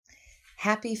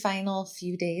Happy final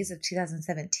few days of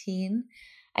 2017.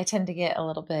 I tend to get a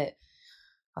little bit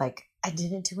like, I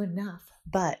didn't do enough,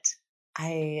 but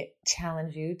I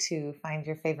challenge you to find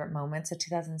your favorite moments of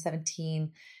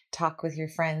 2017, talk with your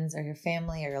friends or your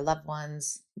family or your loved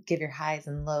ones, give your highs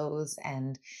and lows,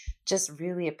 and just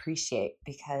really appreciate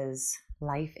because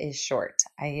life is short.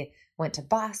 I went to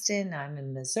Boston, I'm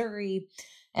in Missouri,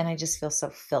 and I just feel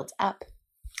so filled up.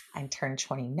 I turned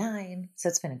 29, so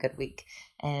it's been a good week,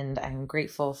 and I'm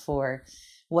grateful for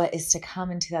what is to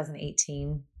come in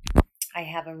 2018. I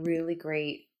have a really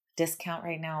great discount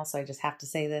right now, so I just have to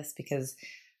say this because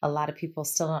a lot of people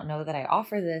still don't know that I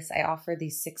offer this. I offer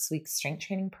these 6-week strength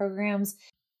training programs.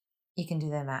 You can do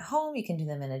them at home, you can do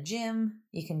them in a gym,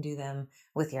 you can do them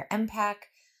with your MPAC.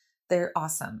 They're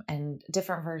awesome and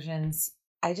different versions.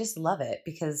 I just love it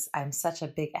because I'm such a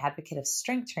big advocate of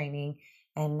strength training.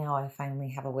 And now I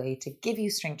finally have a way to give you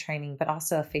strength training, but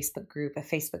also a Facebook group, a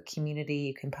Facebook community.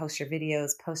 You can post your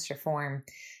videos, post your form,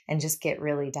 and just get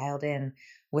really dialed in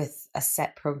with a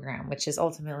set program, which is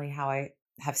ultimately how I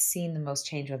have seen the most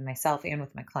change with myself and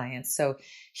with my clients. So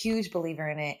huge believer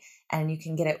in it. And you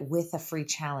can get it with a free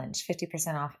challenge,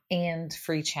 50% off and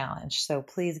free challenge. So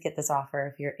please get this offer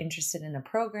if you're interested in a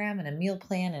program and a meal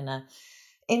plan and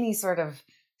any sort of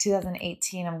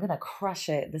 2018, I'm going to crush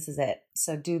it. This is it.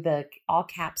 So do the all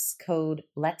caps code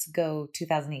Let's Go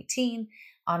 2018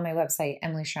 on my website,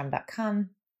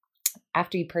 emilyschramm.com.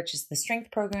 After you purchase the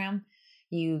strength program,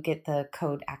 you get the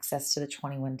code access to the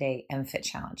 21-day MFit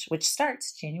challenge, which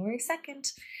starts January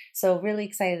 2nd. So really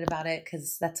excited about it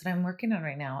because that's what I'm working on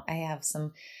right now. I have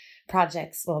some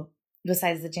projects, well,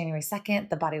 besides the January 2nd,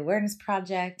 the Body Awareness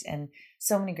Project, and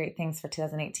so many great things for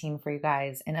 2018 for you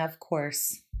guys. And of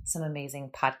course, some amazing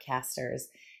podcasters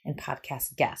and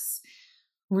podcast guests.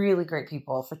 Really great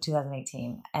people for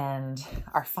 2018. And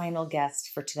our final guest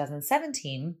for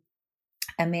 2017,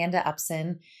 Amanda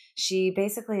Upson. She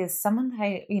basically is someone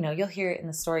that you'll hear it in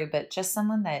the story, but just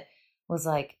someone that was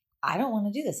like, I don't want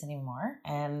to do this anymore.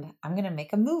 And I'm going to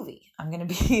make a movie. I'm going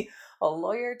to be a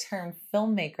lawyer turned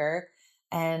filmmaker.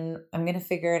 And I'm going to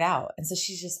figure it out. And so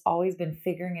she's just always been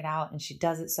figuring it out and she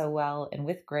does it so well and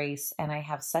with grace. And I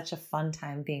have such a fun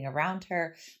time being around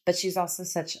her, but she's also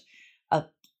such a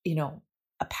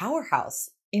powerhouse.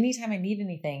 Anytime I need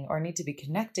anything or need to be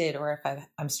connected, or if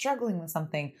I'm struggling with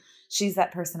something, she's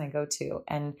that person I go to.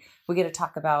 And we get to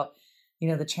talk about,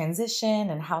 the transition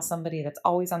and how somebody that's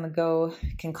always on the go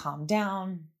can calm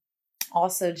down.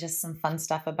 Also, just some fun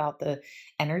stuff about the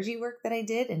energy work that I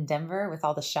did in Denver with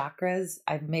all the chakras.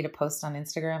 I made a post on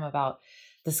Instagram about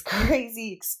this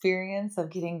crazy experience of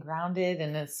getting grounded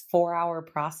in this 4-hour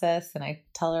process. And I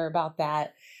tell her about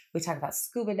that. We talk about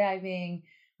scuba diving.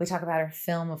 We talk about her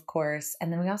film, of course.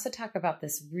 And then we also talk about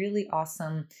this really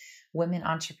awesome women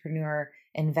entrepreneur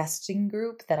investing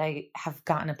group that I have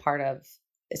gotten a part of.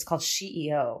 It's called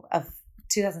SheEO of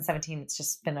 2017. It's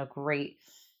just been a great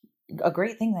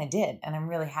thing that I did. And I'm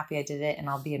really happy I did it. And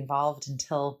I'll be involved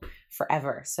until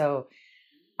forever. So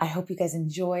I hope you guys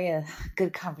enjoy a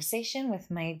good conversation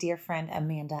with my dear friend,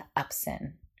 Amanda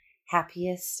Upson.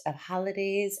 Happiest of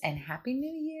holidays and Happy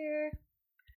New Year.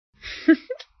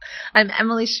 I'm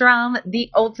Emily Schramm, the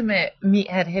ultimate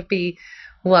meathead hippie.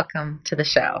 Welcome to the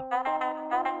show.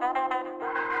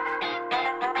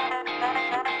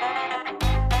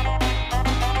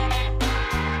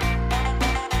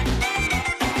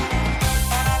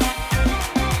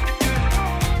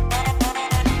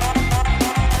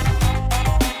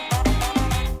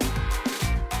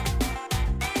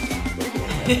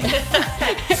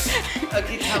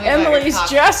 Okay, Emily's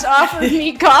just offered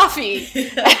me coffee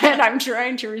and I'm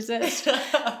trying to resist. Because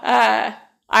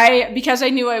I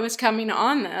knew I was coming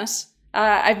on this,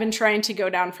 I've been trying to go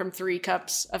down from 3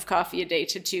 cups of coffee a day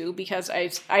to 2 because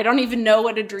I don't even know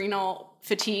what adrenal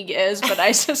fatigue is, but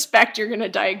I suspect you're going to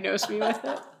diagnose me with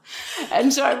it.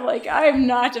 And so I'm like, I'm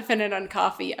not dependent on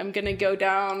coffee. I'm going to go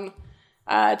down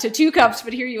to 2 cups,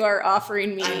 but here you are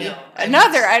offering me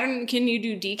another. Can you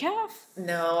do decaf?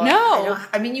 No.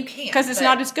 I mean, you can't. Because it's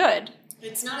not as good.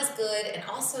 It's not as good. And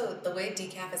also the way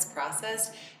decaf is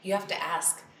processed, you have to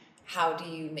ask, how do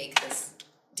you make this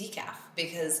decaf?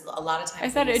 Because a lot of times I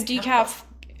thought it decaf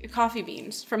coffee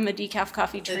beans from the decaf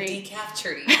coffee tree. The decaf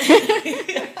tree.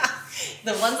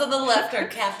 The ones on the left are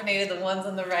caffeinated. The ones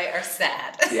on the right are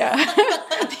sad. Yeah.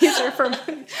 These are from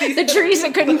the trees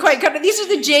that couldn't quite cut it. These are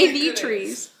the JV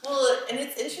trees. Well, and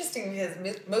it's interesting because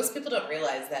most people don't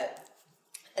realize that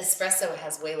espresso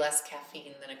has way less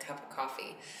caffeine than a cup of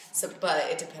coffee. But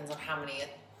it depends on how many,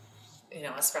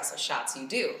 espresso shots you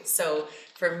do. So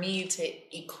for me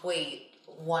to equate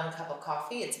 1 cup of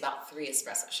coffee, it's about 3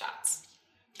 espresso shots.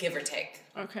 give or take.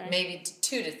 Okay. Maybe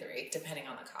 2 to 3, depending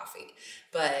on the coffee.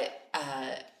 But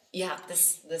yeah,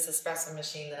 this espresso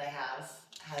machine that I have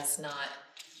has not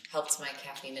helped my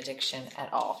caffeine addiction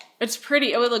at all. It's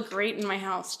pretty. It would look great in my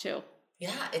house too.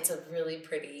 Yeah, it's a really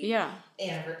pretty. Yeah.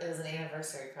 It was an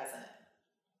anniversary present.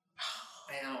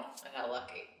 I know. I got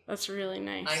lucky. That's really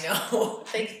nice. I know.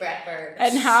 Thanks, Bradford.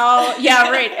 And how? Yeah,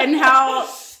 right. And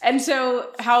how? And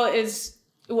so, how is?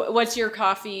 What's your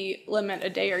coffee limit a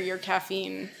day or your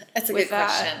caffeine? That's a good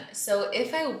question. So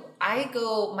if I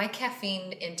go, my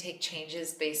caffeine intake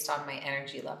changes based on my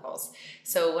energy levels.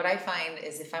 So what I find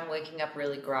is if I'm waking up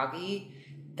really groggy,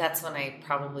 that's when I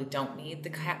probably don't need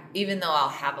the even though I'll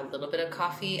have a little bit of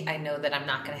coffee, I know that I'm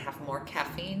not going to have more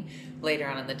caffeine later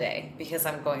on in the day because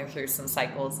I'm going through some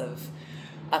cycles of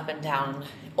up and down.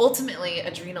 Ultimately,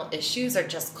 adrenal issues are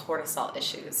just cortisol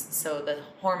issues. So the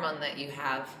hormone that you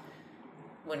have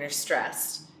when you're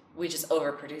stressed, we just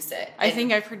overproduce it. I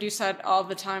think I produce that all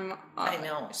the time. I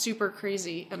know. Super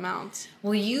crazy amounts.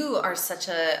 Well, you are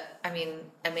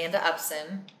Amanda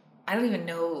Upson, I don't even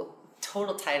know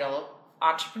total title,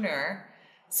 entrepreneur,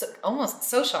 so almost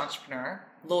social entrepreneur,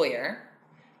 lawyer,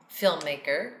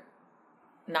 filmmaker,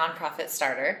 nonprofit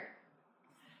starter,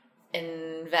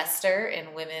 investor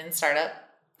in women startup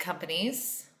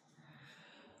companies.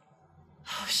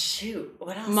 Oh, shoot.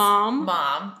 What else?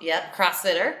 Mom. Yep.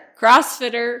 CrossFitter.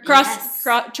 Yes.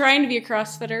 Trying to be a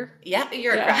CrossFitter. Yep.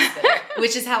 You're a CrossFitter,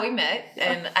 which is how we met.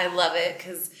 And I love it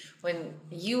because when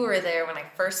you were there, when I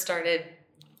first started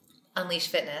Unleash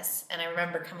Fitness, and I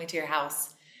remember coming to your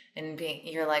house and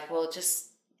you're like, well, just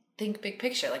think big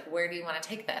picture. Like, where do you want to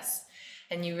take this?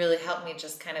 And you really helped me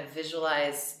just kind of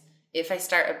visualize, if I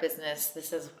start a business,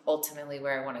 this is ultimately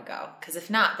where I want to go. Because if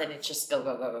not, then it's just go,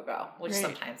 which right.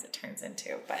 Sometimes it turns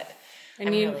into. But I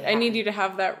need you to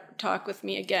have that talk with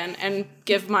me again and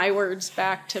give my words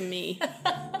back to me.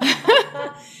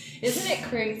 Isn't it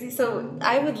crazy? So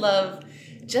I would love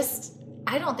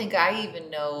I don't think I even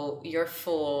know your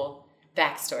full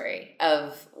backstory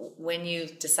of when you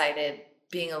decided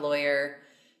being a lawyer,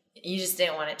 you just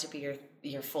didn't want it to be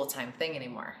your full-time thing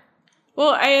anymore.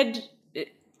 Well,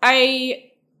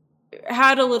 I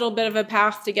had a little bit of a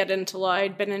path to get into law.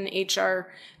 I'd been in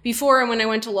HR before, and when I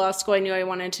went to law school, I knew I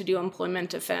wanted to do employment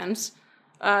defense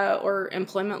or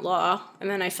employment law, and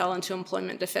then I fell into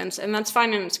employment defense, and that's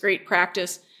fine, and it's a great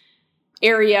practice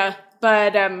area,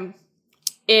 but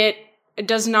it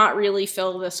does not really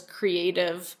fill this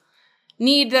creative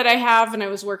need that I have, and I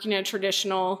was working at a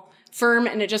traditional firm,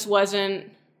 and it just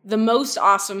wasn't the most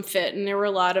awesome fit, and there were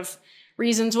a lot of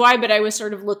reasons why, but I was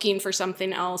sort of looking for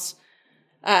something else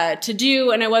to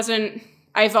do. And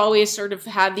I've always sort of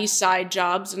had these side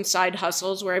jobs and side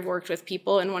hustles where I've worked with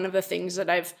people. And one of the things that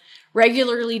I've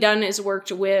regularly done is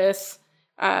worked with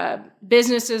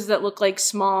businesses that look like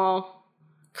small,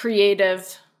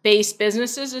 creative-based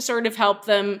businesses to sort of help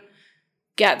them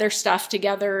get their stuff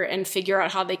together and figure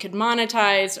out how they could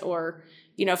monetize or,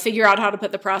 figure out how to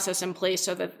put the process in place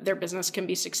so that their business can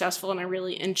be successful. And I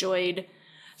really enjoyed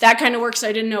that kind of work. So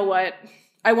I didn't know what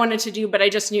I wanted to do, but I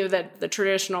just knew that the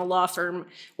traditional law firm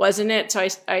wasn't it. So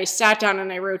I sat down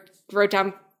and I wrote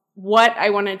down what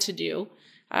I wanted to do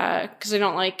because I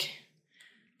don't like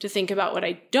to think about what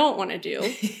I don't want to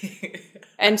do.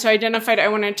 And so I identified I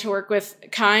wanted to work with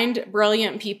kind,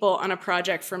 brilliant people on a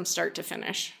project from start to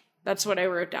finish. That's what I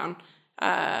wrote down.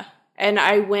 And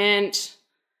I went,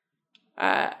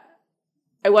 I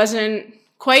wasn't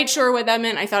quite sure what that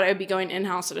meant. I thought I would be going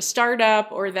in-house at a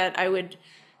startup or that I would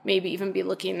maybe even be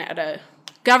looking at a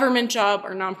government job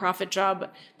or nonprofit job,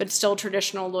 but still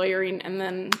traditional lawyering. And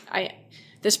then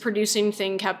this producing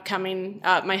thing kept coming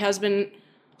up. My husband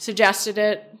suggested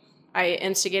it. I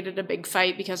instigated a big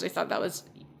fight because I thought that was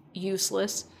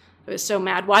useless. I was so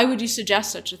mad. Why would you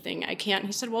suggest such a thing? I can't.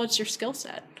 He said, well, it's your skill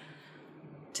set.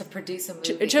 To produce a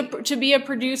movie. To be a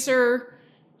producer,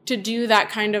 to do that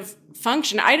kind of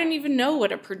function. I don't even know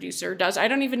what a producer does. I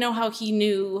don't even know how he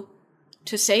knew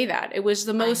to say that. It was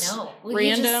the most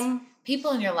random.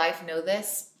 People in your life know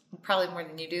this, probably more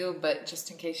than you do, but just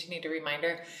in case you need a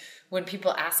reminder, when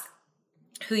people ask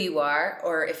who you are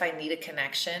or if I need a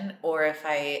connection or if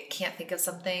I can't think of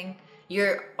something,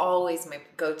 you're always my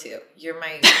go-to. You're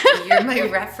my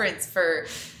reference for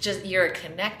you're a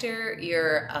connector,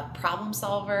 you're a problem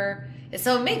solver. And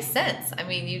so it makes sense. I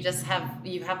mean,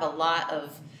 you have a lot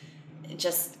of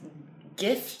just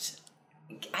gift.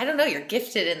 I don't know, you're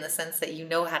gifted in the sense that you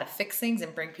know how to fix things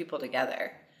and bring people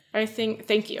together.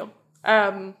 Thank you.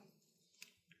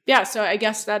 Yeah, so I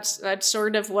guess that's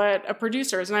sort of what a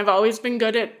producer is. And I've always been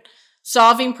good at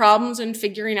solving problems and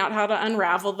figuring out how to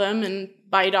unravel them and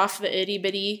bite off the itty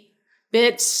bitty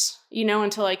bits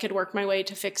until I could work my way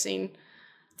to fixing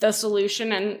the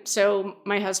solution. And so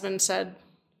my husband said,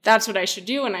 that's what I should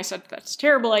do. And I said, that's a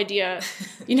terrible idea.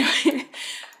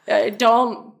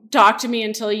 Don't talk to me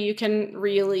until you can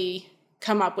really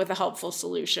come up with a helpful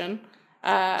solution.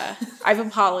 I've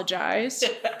apologized.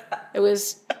 It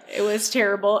was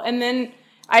terrible. And then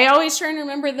I always try and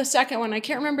remember the second one. I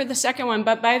can't remember the second one,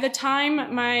 but by the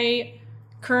time my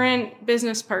current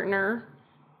business partner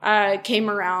came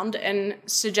around and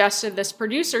suggested this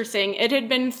producer thing, it had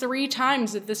been 3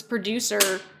 times that this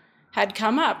producer had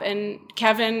come up. And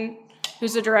Kevin,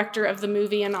 who's the director of the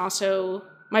movie and also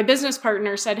my business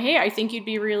partner, said, hey, I think you'd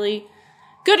be really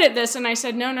good at this. And I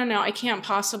said, no, I can't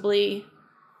possibly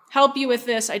help you with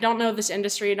this. I don't know this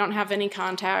industry. I don't have any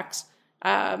contacts.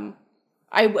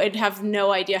 I would have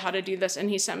no idea how to do this. And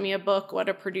he sent me a book, What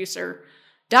a Producer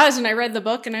Does. And I read the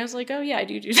book and I was like, oh yeah, I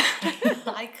do that.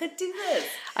 I could do this.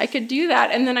 I could do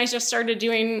that. And then I just started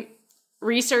doing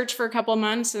research for a couple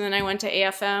months. And then I went to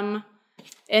AFM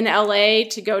in LA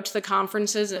to go to the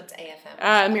conferences. What's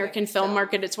AFM? American Film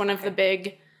Market. It's one of the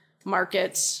big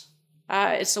markets.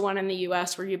 It's the one in the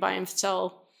US where you buy and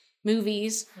sell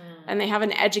movies. And they have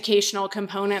an educational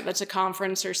component that's a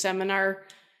conference or seminar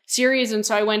series. And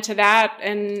so I went to that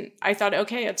and I thought,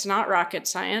 okay, it's not rocket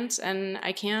science and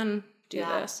I can do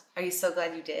this. Are you so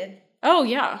glad you did? Oh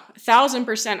yeah,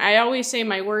 1,000%. I always say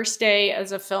my worst day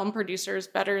as a film producer is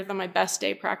better than my best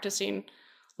day practicing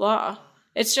law.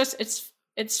 It's just,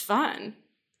 it's fun.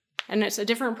 And it's a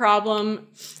different problem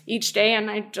each day.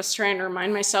 And I just try and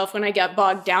remind myself when I get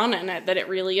bogged down in it that it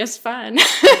really is fun.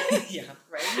 Yeah,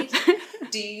 right.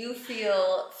 Do you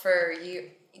feel for you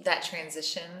that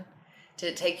transition,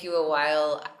 did it take you a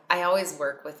while? I always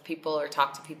work with people or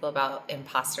talk to people about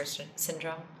imposter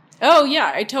syndrome. Oh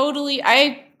yeah,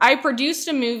 I produced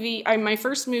a movie. My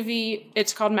first movie,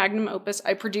 it's called Magnum Opus.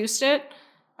 I produced it.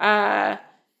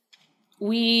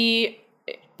 We,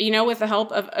 with the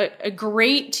help of a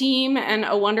great team and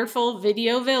a wonderful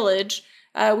video village,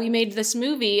 we made this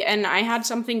movie, and I had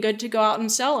something good to go out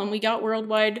and sell, and we got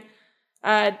worldwide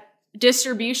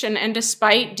distribution. And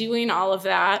despite doing all of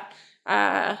that,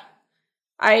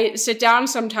 I sit down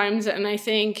sometimes and I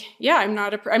think, yeah, I'm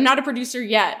not a producer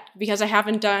yet because I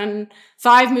haven't done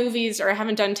 5 movies or I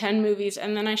haven't done 10 movies.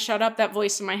 And then I shut up that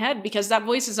voice in my head because that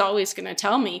voice is always going to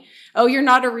tell me, oh, you're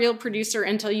not a real producer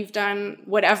until you've done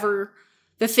whatever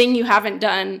the thing you haven't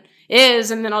done is.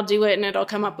 And then I'll do it and it'll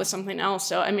come up with something else.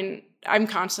 So, I mean, I'm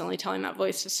constantly telling that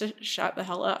voice to shut the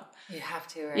hell up. You have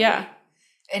to, right? Yeah.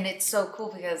 And it's so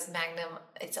cool because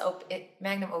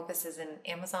Magnum Opus is in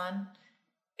Amazon.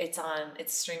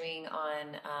 It's streaming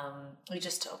on,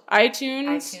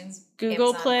 iTunes,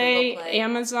 Google Play,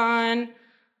 Amazon,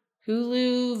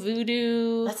 Hulu,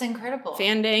 Vudu. That's incredible.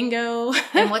 Fandango.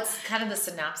 And what's kind of the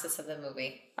synopsis of the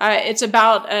movie? It's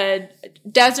about a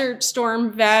Desert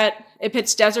Storm vet. It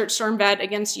pits Desert Storm vet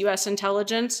against U.S.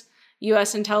 intelligence.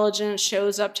 U.S. intelligence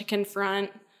shows up to confront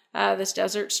this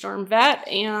Desert Storm vet,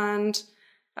 and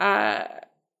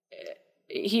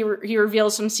he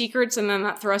reveals some secrets, and then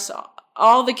that thrusts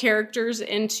all the characters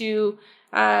into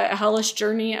a hellish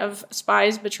journey of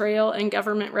spies, betrayal, and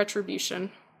government retribution.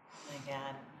 Oh my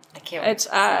God, I can't wait.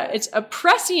 It's a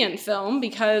prescient film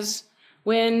because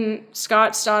when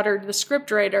Scott Stoddard, the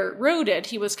scriptwriter, wrote it,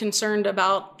 he was concerned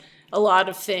about a lot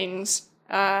of things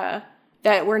that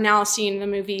we're now seeing. The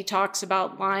movie talks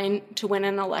about lying to win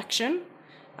an election.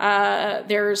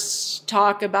 There's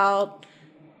talk about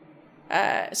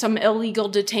some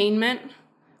illegal detainment,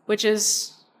 which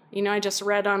is, I just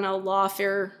read on a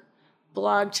lawfare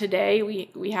blog today,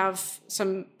 we have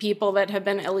some people that have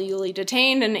been illegally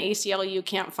detained and ACLU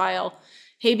can't file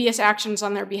habeas actions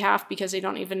on their behalf because they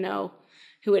don't even know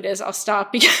who it is. I'll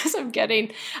stop because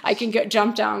I can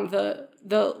jump down the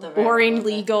boring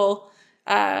legal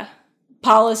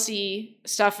policy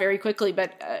stuff very quickly.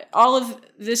 But all of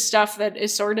this stuff that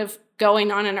is sort of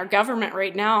going on in our government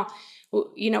right now,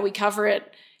 we cover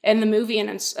it in the movie, and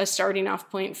it's a starting off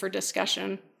point for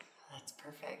discussion. That's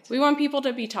perfect. We want people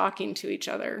to be talking to each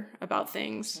other about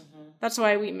things. Mm-hmm. That's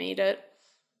why we made it.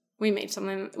 We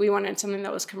wanted something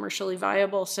that was commercially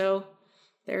viable, so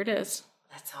there it is.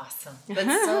 That's awesome.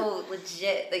 That's so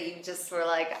legit that you just were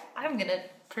like, I'm going to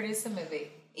produce a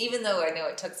movie. Even though I know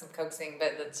it took some coaxing,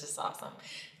 but that's just awesome.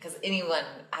 Because anyone,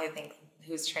 I think,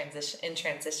 who's in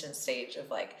transition stage of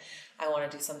like, I want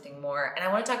to do something more. And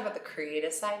I want to talk about the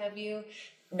creative side of you,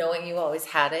 knowing you always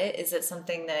had it. Is it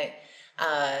something that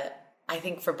I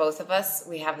think for both of us,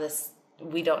 we have this,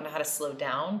 we don't know how to slow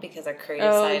down because our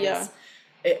creative side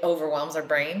it overwhelms our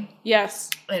brain.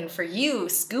 Yes. And for you,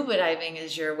 scuba diving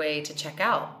is your way to check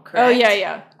out, correct? Oh,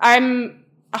 yeah.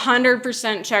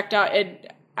 100% checked out.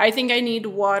 I think I need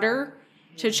water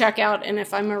to check out, and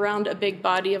if I'm around a big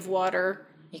body of water,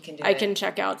 I can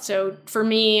check out. So for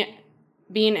me,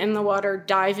 being in the water,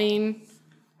 diving,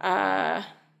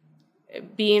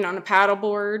 being on a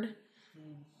paddleboard,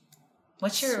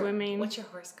 swimming. What's your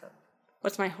horoscope?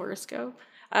 What's my horoscope?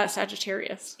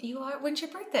 Sagittarius. You are. When's your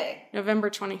birthday? November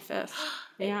 25th.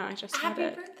 Yeah, I just had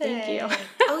it. Happy birthday. Thank you.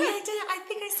 Oh yeah, I did. I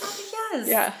think I saw the yes.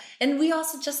 Yeah. And we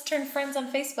also just turned friends on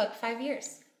Facebook, 5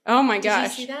 years. Oh my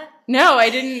gosh. Did you see that? No, I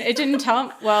didn't. It didn't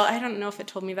tell. Well, I don't know if it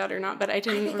told me that or not, but I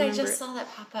didn't remember. I just saw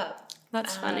that pop up.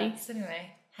 That's funny. So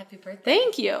anyway, happy birthday.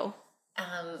 Thank you.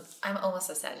 I'm almost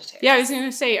a Sagittarius. Yeah, I was going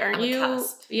to say, aren't I'm a you?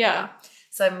 cusp. Yeah.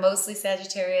 So I'm mostly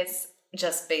Sagittarius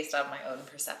just based on my own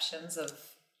perceptions of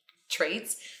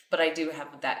traits, but I do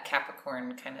have that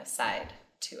Capricorn kind of side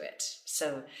to it.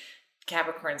 So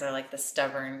Capricorns are like the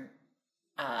stubborn.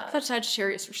 I thought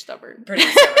Sagittarius were stubborn. Pretty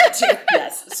stubborn too.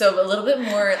 Yes. So a little bit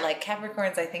more like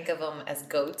Capricorns, I think of them as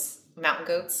goats, mountain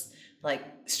goats, like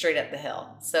straight up the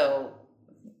hill. So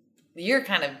you're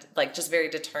kind of like just very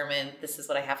determined. This is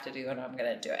what I have to do and I'm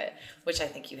going to do it, which I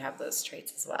think you have those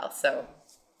traits as well. So,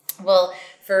 well,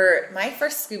 for my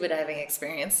first scuba diving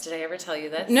experience, did I ever tell you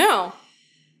this? No.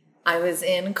 I was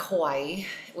in Kauai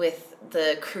with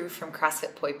the crew from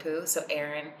CrossFit Poipu, so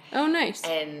Aaron. Oh, nice.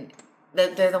 And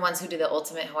they're the ones who do the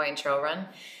Ultimate Hawaiian Trail Run.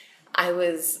 I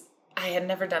had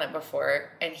never done it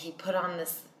before, and he put on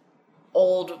this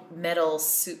old metal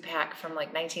suit pack from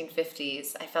like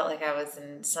 1950s. I felt like I was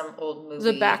in some old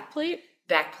movie. The back plate?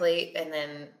 Back plate, and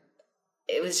then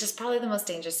it was just probably the most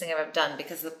dangerous thing I've ever done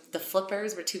because the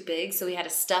flippers were too big, so we had to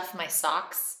stuff my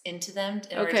socks into them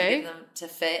in order to get them to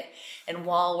fit. And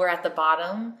while we're at the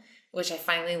bottom, which I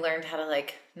finally learned how to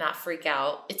like not freak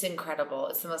out, it's incredible.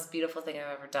 It's the most beautiful thing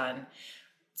I've ever done.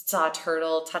 Saw a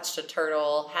turtle, touched a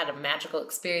turtle, had a magical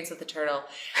experience with the turtle,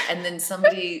 and then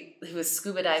somebody who was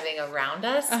scuba diving around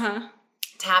us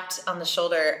tapped on the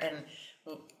shoulder, and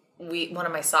one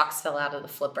of my socks fell out of the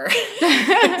flipper.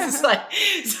 It's like,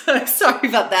 so sorry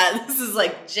about that. This is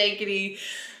like jankety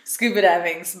scuba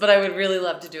diving, but I would really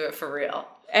love to do it for real.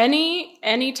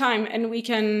 Any time, and we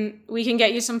can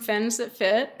get you some fins that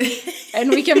fit, and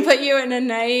we can put you in a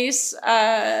nice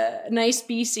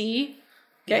BC.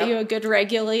 Get you a good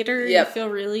regulator. You feel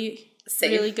really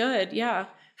safe. Really good. Yeah.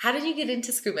 How did you get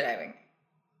into scuba diving?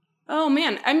 Oh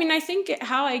man, I mean, I think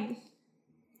I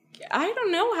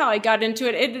don't know how I got into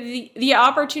it. The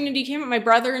opportunity came. My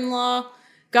brother-in-law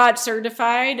got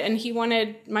certified, and he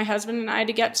wanted my husband and I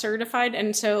to get certified,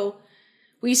 and so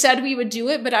we said we would do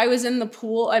it. But I was in the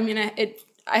pool. I mean,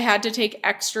 I had to take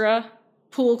extra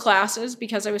pool classes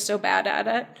because I was so bad at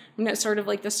it. And it's sort of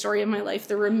like the story of my life,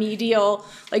 the remedial,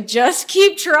 like just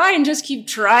keep trying to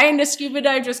scuba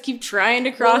dive, just keep trying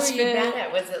to CrossFit. What were you bad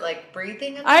at? Was it like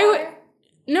breathing in the water?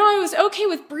 No, I was okay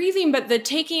with breathing, but the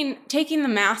taking the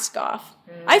mask off.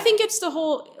 I think it's the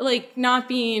whole, like, not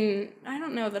being, I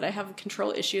don't know that I have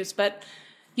control issues, but,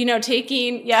 you know, I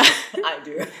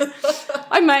do.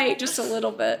 I might, just a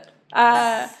little bit.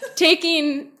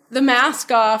 Taking the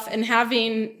mask off and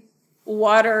having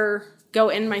water go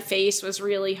in my face was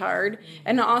really hard.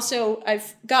 And also,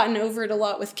 I've gotten over it a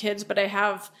lot with kids, but I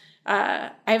have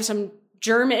some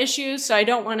germ issues, so I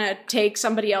don't want to take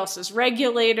somebody else's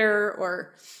regulator,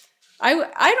 or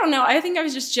I don't know. I think I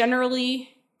was just generally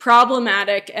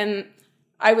problematic, and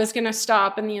I was going to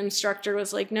stop, and the instructor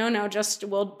was like, no, just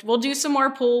we'll do some more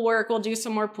pool work.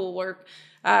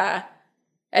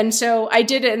 And so I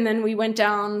did it, and then we went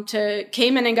down to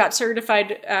Cayman and got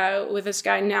certified with this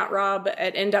guy, Nat Robb,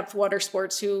 at In Depth Water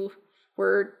Sports, who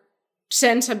we're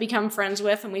since have become friends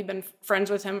with, and we've been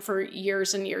friends with him for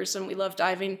years and years, and we love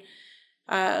diving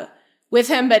with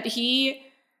him. But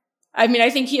I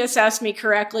think he assessed me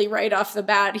correctly right off the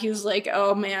bat. He was like,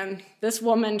 oh man, this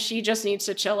woman, she just needs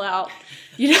to chill out.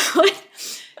 You know,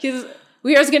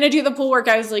 we was going to do the pool work.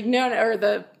 I was like, no, or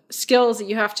the skills that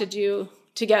you have to do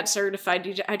to get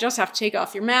certified. I just have to take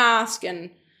off your mask, and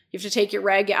you have to take your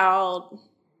reg out.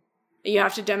 You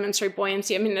have to demonstrate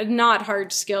buoyancy. I mean, not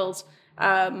hard skills.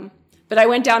 But I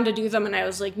went down to do them, and I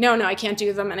was like, no, I can't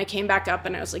do them. And I came back up,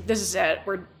 and I was like, this is it.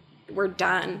 We're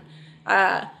done.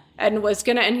 And he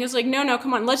was like, no,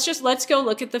 come on. Let's go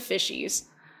look at the fishies.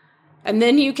 And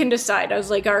then you can decide. I was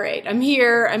like, all right, I'm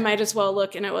here. I might as well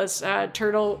look. And it was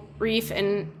Turtle Reef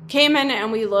in Cayman,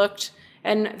 and we looked.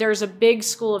 And there's a big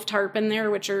school of tarpon there,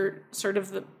 which are sort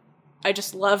of I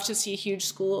just love to see a huge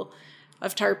school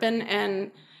of tarpon.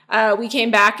 And we came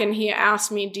back, and he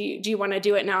asked me, do you want to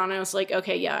do it now? And I was like,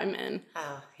 okay, yeah, I'm in.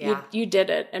 Oh, yeah. You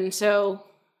did it. And so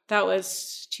that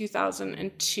was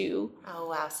 2002. Oh,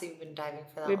 wow. So you've been diving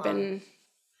for that long.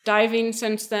 diving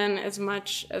since then as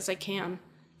much as I can.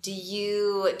 Do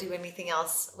you do anything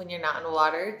else when you're not in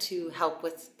water to help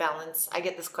with balance? I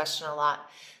get this question a lot,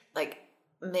 like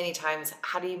many times.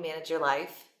 How do you manage your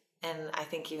life? And I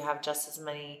think you have just as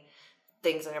many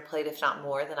things on your plate, if not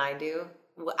more, than I do.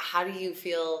 How do you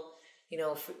feel,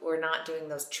 if we're not doing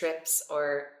those trips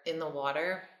or in the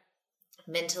water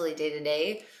mentally day to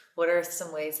day? What are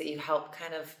some ways that you help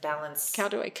kind of balance? How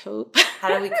do I cope?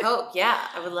 How do we cope? Yeah,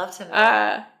 I would love to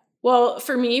know. Well,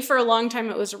 for me, for a long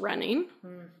time, it was running.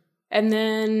 And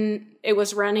then it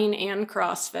was running and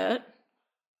CrossFit.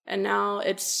 And now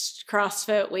it's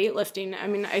CrossFit, weightlifting. I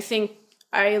mean, I think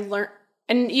I learned,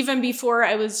 and even before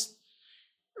I was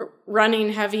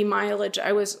running heavy mileage,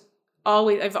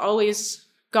 I've always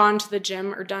gone to the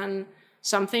gym or done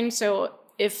something. So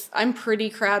if I'm pretty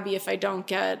crabby, if I don't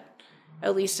get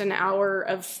at least an hour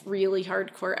of really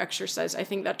hardcore exercise, I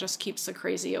think that just keeps the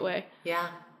crazy away. Yeah,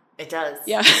 it does.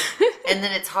 Yeah. And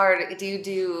then it's hard. Do you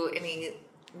do any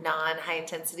non-high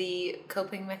intensity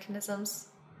coping mechanisms?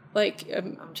 Like,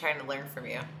 I'm trying to learn from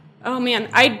you. Oh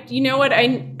man, you know what?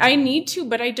 I need to,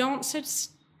 but I don't sit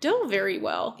still very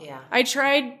well. Yeah. I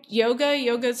tried yoga.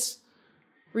 Yoga's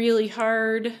really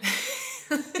hard.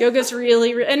 Yoga's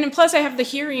really, and plus I have the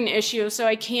hearing issue, so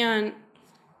I can't,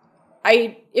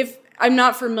 if I'm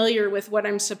not familiar with what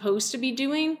I'm supposed to be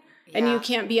doing, and you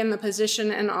can't be in the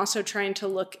position and also trying to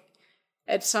look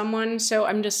at someone. So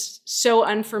I'm just so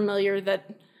unfamiliar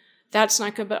that's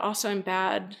not good, but also I'm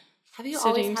bad. Have you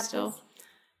sitting always had still. this?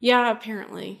 Yeah,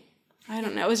 apparently. I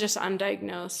don't know. It was just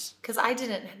undiagnosed. Because I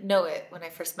didn't know it when I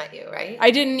first met you, right? I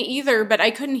didn't either, but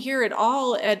I couldn't hear it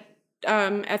all at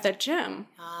that gym.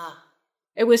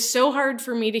 It was so hard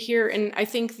for me to hear, and I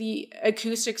think the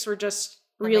acoustics were just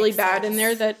really bad in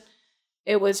there that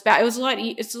it was bad. It was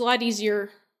it's a lot easier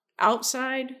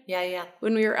outside. Yeah.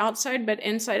 When we were outside, but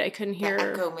inside I couldn't hear.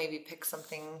 The echo maybe picks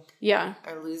something. Yeah.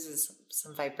 Or loses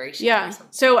some vibration. Yeah. Or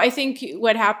something. So I think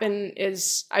what happened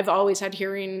is I've always had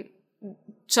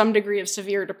some degree of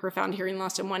severe to profound hearing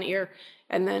loss in one ear,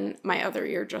 and then my other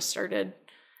ear just started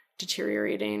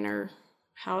deteriorating, or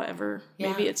however,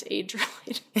 maybe it's age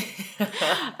related.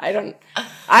 I don't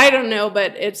know,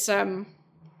 but it's anyway,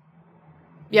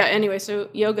 so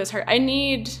yoga's hard. I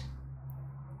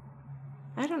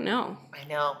don't know. I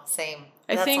know, same.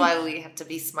 That's why we have to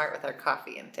be smart with our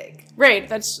coffee intake. Right,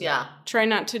 try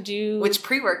not to do... Which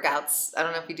pre-workouts, I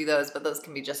don't know if you do those, but those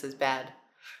can be just as bad.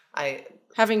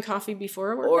 Having coffee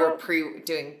before a workout? Or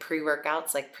doing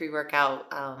pre-workouts, like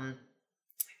pre-workout...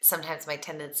 sometimes my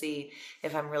tendency,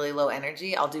 if I'm really low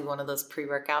energy, I'll do one of those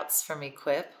pre-workouts from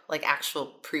Equip, like actual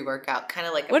pre-workout, kind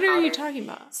of like a What powder. Are you talking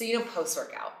about? So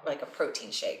post-workout, like a protein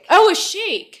shake. Oh, a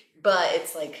shake. But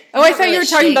it's like... Oh, I thought you were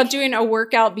talking about doing a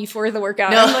workout before the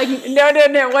workout. No. I'm like,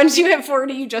 no. Once you hit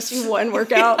 40, you just do one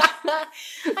workout. I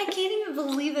can't even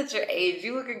believe that's your age.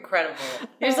 You look incredible.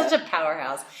 You're such a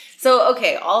powerhouse. So,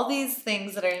 okay, all these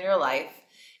things that are in your life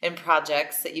and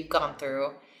projects that you've gone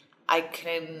through, I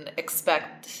can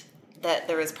expect that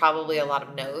there is probably a lot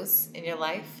of no's in your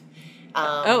life.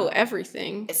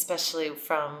 Everything. Especially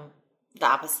from the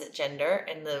opposite gender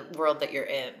and the world that you're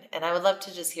in. And I would love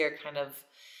to just hear kind of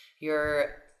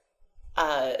your,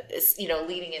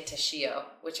 leading into Shio,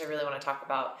 which I really want to talk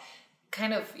about,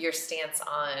 kind of your stance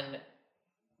on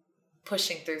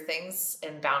pushing through things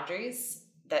and boundaries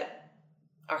that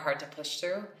are hard to push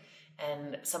through,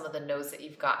 and some of the no's that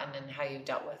you've gotten and how you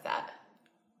dealt with that.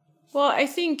 Well, I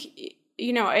think,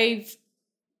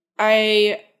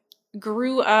 I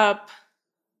grew up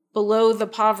below the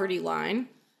poverty line,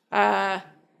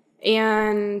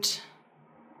 and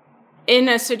in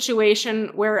a situation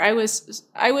where I was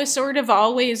sort of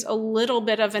always a little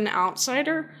bit of an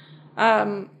outsider.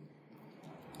 And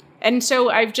so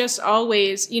I've just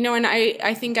always, and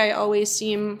I think I always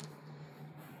seem,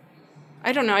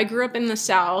 I don't know, I grew up in the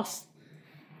South.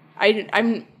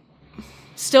 I'm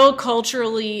still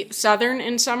culturally Southern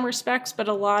in some respects, but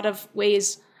a lot of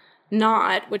ways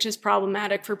not, which is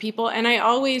problematic for people. And I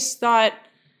always thought,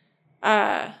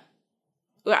 I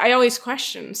always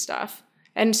questioned stuff.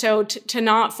 And so to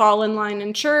not fall in line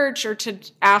in church or to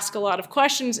ask a lot of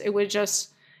questions, it would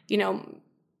just,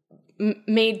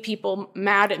 made people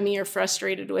mad at me or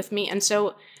frustrated with me. And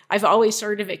so I've always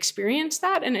sort of experienced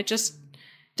that, and it just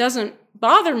doesn't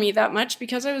bother me that much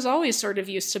because I was always sort of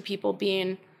used to people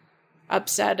being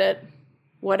upset at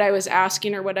what I was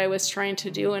asking or what I was trying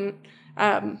to do. And,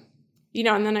 and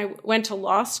then I went to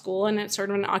law school, and it's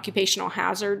sort of an occupational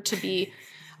hazard to be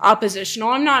oppositional.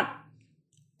 I'm not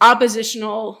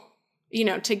oppositional,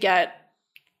 to get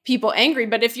people angry,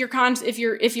 but if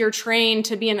you're trained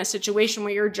to be in a situation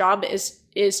where your job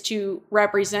is to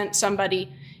represent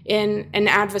somebody in an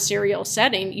adversarial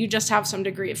setting, you just have some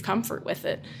degree of comfort with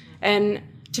it. And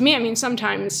to me, I mean,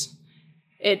 sometimes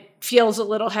it feels a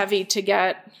little heavy to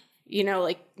get,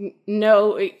 to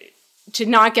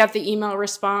not get the email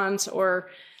response, or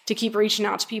to keep reaching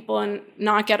out to people and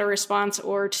not get a response,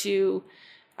 or to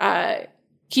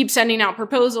keep sending out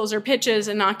proposals or pitches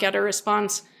and not get a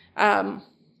response.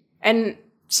 And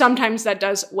sometimes that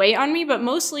does weigh on me, but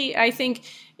mostly I think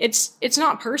it's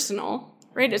not personal,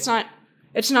 right? It's not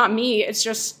me. It's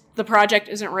just the project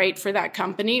isn't right for that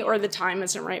company, or the time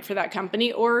isn't right for that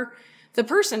company, or the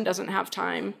person doesn't have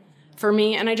time for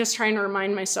me. And I just try to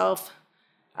remind myself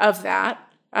of that,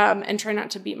 and try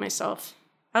not to beat myself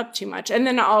up too much. And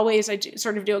then always I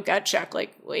sort of do a gut check,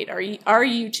 like, wait, are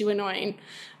you too annoying?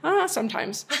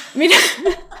 Sometimes. I mean,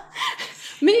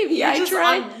 maybe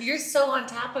you're so on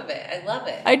top of it. I love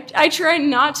it. I try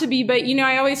not to be, but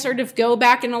I always sort of go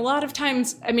back, and a lot of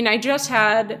times, I mean,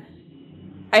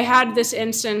 I had this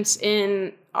instance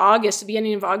in August, the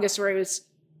beginning of August, where I was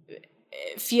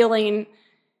feeling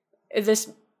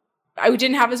this, I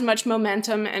didn't have as much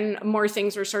momentum, and more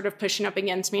things were sort of pushing up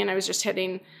against me, and I was just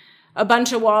hitting a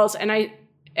bunch of walls, and I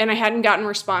hadn't gotten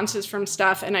responses from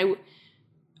stuff, and I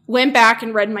went back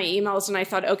and read my emails, and I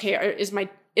thought, okay,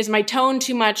 is my tone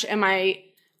too much?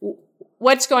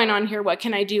 What's going on here? What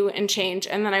can I do and change?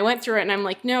 And then I went through it, and I'm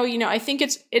like, no, I think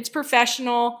it's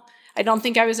professional. I don't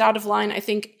think I was out of line. I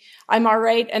think I'm all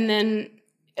right. And then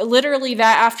literally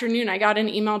that afternoon, I got an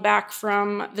email back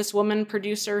from this woman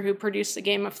producer who produced the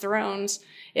Game of Thrones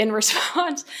in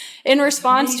response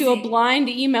to a blind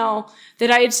email that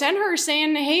I had sent her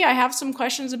saying, hey, I have some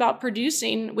questions about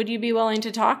producing. Would you be willing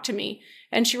to talk to me?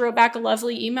 And she wrote back a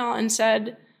lovely email and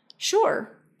said,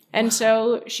 sure. And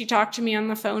so she talked to me on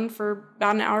the phone for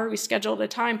about an hour. We scheduled a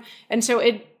time. And so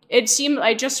it seemed,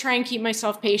 I just try and keep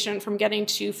myself patient from getting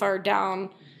too far down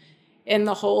in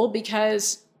the hole,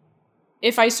 because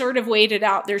if I sort of wait it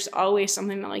out, there's always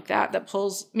something like that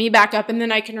pulls me back up. And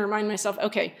then I can remind myself,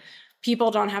 okay,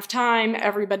 people don't have time.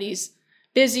 Everybody's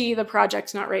busy. The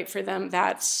project's not right for them.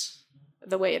 That's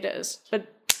the way it is. But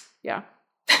yeah.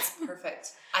 That's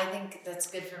perfect. I think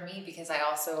that's good for me, because I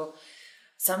also,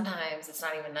 sometimes it's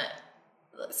not even that.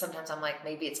 Sometimes I'm like,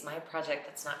 maybe it's my project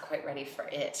that's not quite ready for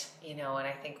it, and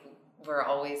I think we're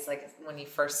always like, when you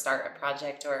first start a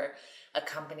project or a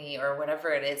company or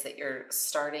whatever it is that you're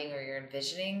starting or you're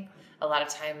envisioning, a lot of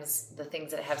times the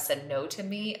things that have said no to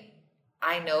me,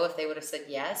 I know if they would have said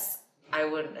yes, I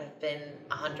wouldn't have been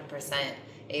 100%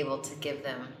 able to give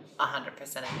them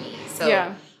 100% of me. So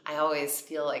yeah. I always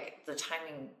feel like the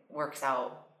timing works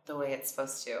out the way it's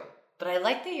supposed to. But I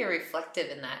like that you're reflective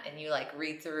in that, and you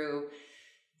read through,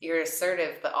 you're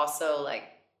assertive, but also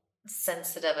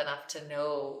sensitive enough to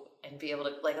know and be able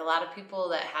to, a lot of people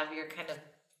that have your kind of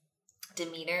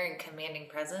demeanor and commanding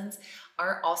presence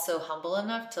aren't also humble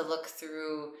enough to look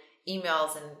through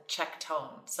emails and check tone.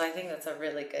 So I think that's a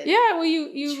really good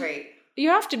trait. You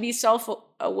have to be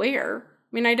self-aware. I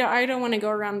mean, I don't want to go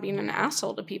around being an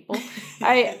asshole to people.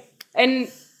 I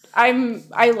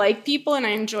like people and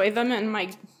I enjoy them, and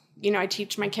I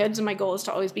teach my kids, and my goal is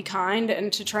to always be kind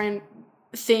and to try and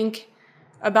think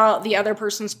about the other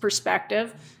person's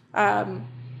perspective. But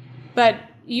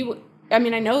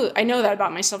I know that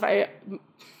about myself. I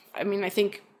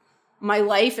think my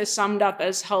life is summed up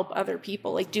as help other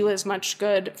people, do as much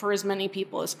good for as many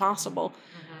people as possible.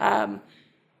 Mm-hmm.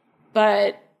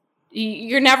 But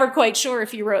you're never quite sure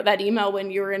if you wrote that email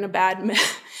when you were in a bad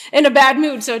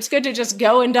mood. So it's good to just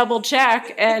go and double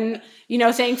check. And,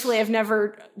 thankfully I've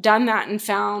never done that and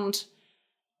found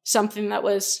something that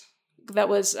was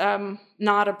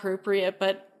not appropriate,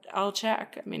 but I'll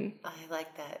check. I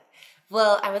like that.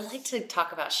 Well, I would like to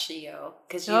talk about SheEO,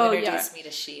 because you introduced me to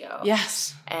SheEO.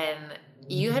 Yes. And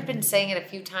you had been saying it a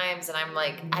few times, and I'm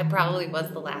like, I probably was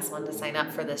the last one to sign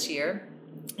up for this year.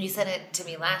 You sent it to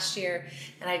me last year,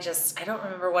 and I don't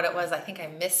remember what it was. I think I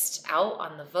missed out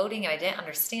on the voting, and I didn't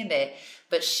understand it.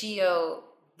 But SheEO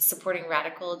supporting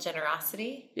radical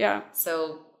generosity. Yeah.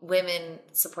 So women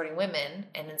supporting women,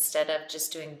 and instead of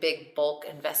just doing big bulk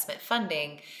investment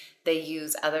funding, they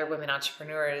use other women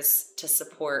entrepreneurs to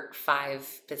support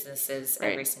 5 businesses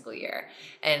every single year.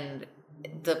 And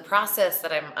the process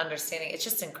that I'm understanding, it's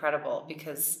just incredible,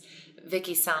 because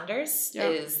Vicki Saunders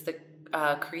is the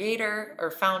creator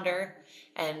or founder,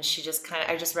 and she just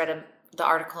I just read the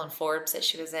article in Forbes that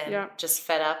she was in, just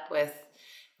fed up with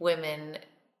women.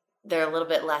 They're a little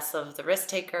bit less of the risk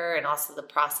taker, and also the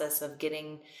process of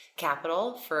getting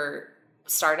capital for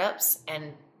startups,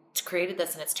 and created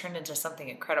this and it's turned into something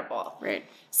incredible. Right.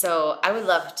 So I would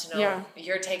love to know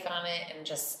your take on it and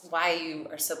just why you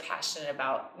are so passionate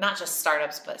about not just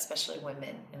startups, but especially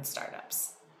women in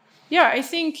startups. Yeah, I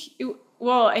think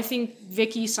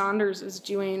Vicki Saunders is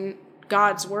doing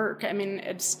God's work. I mean,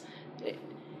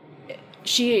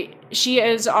 she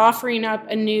is offering up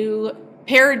a new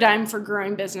paradigm for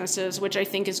growing businesses, which I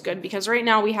think is good, because right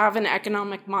now we have an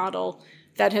economic model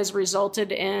that has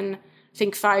resulted in, I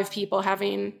think, 5 people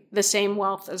having the same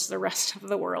wealth as the rest of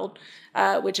the world,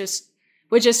 which is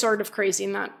sort of crazy.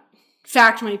 And that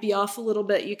fact might be off a little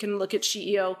bit. You can look at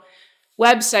CEO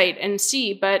website and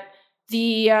see, but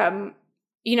the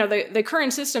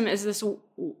current system is this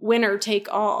winner take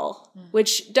all,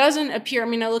 which doesn't appear. I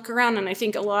mean, I look around and I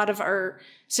think a lot of our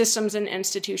systems and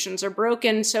institutions are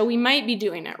broken, so we might be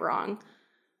doing it wrong.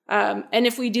 And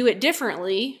if we do it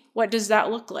differently, what does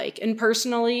that look like? And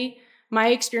personally, my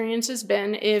experience has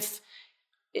been,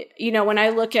 when I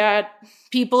look at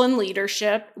people in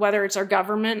leadership, whether it's our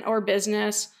government or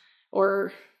business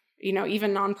or,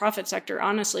 even nonprofit sector,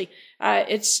 honestly,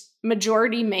 it's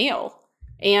majority male.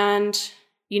 And,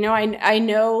 I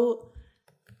know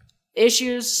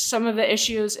some of the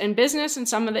issues in business and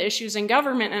some of the issues in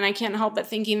government, and I can't help but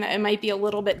thinking that it might be a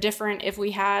little bit different if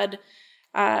we had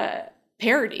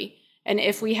parity and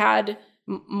if we had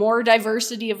more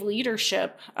diversity of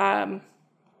leadership,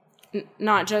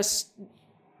 not just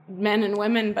men and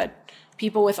women, but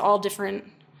people with all different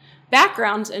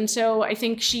backgrounds. And so I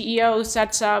think SheEO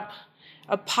sets up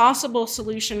a possible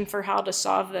solution for how to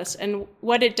solve this. And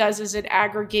what it does is it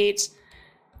aggregates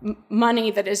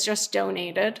money that is just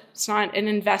donated. It's not an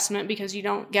investment because you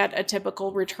don't get a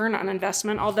typical return on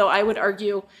investment, although I would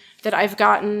argue that I've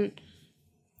gotten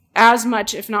as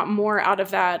much, if not more, out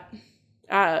of that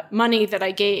money that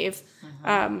I gave.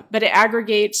 But it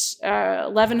aggregates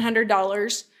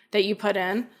 $1,100 that you put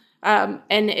in,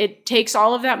 and it takes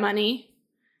all of that money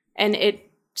and it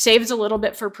saves a little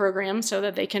bit for programs so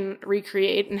that they can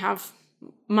recreate and have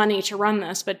money to run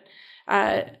this, but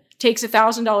takes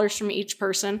 $1,000 from each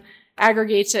person,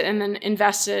 aggregates it, and then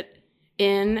invests it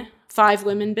in 5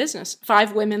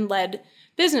 women-led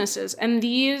businesses. And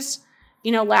these,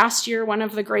 last year, one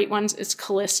of the great ones is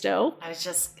Callisto. I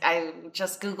just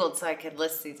Googled so I could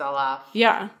list these all off.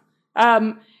 Yeah.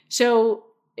 So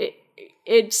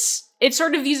it's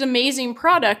sort of these amazing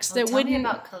products that tell me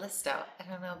about Callisto. I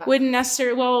don't know about. Wouldn't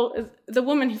necessarily. Well, the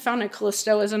woman who founded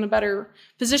Callisto is in a better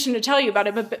position to tell you about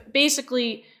it. But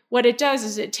basically, what it does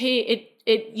is it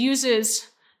uses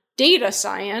data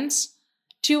science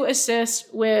to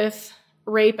assist with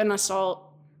rape and assault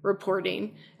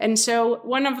reporting. And so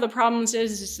one of the problems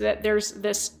is that there's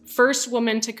this first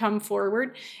woman to come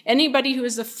forward. Anybody who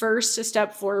is the first to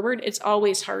step forward, it's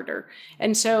always harder.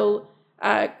 And so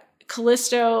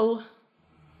Callisto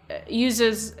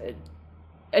uses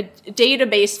a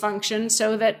database function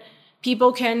so that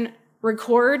people can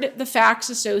record the facts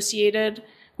associated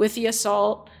with the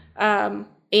assault,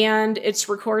 and it's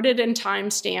recorded and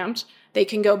time-stamped. They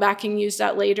can go back and use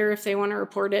that later if they want to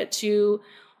report it to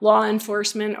law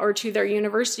enforcement or to their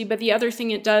university. But the other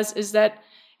thing it does is that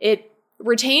it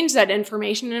retains that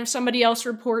information, and if somebody else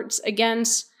reports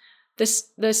against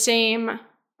the same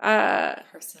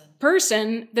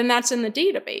person, then that's in the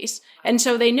database. And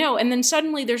so they know. And then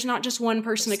suddenly there's not just one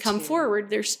person to come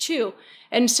forward, there's 2.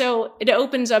 And so it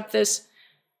opens up this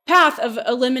path of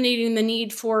eliminating the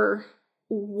need for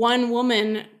one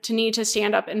woman to need to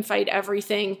stand up and fight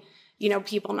everything,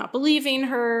 people not believing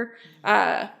her,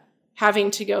 having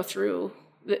to go through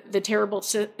the terrible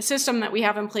system that we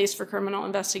have in place for criminal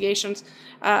investigations.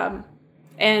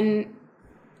 And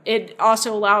it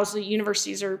also allows the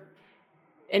universities are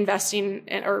investing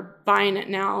or buying it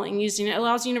now and using it. It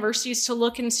allows universities to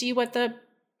look and see what the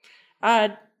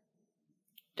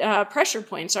pressure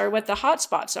points are, what the hot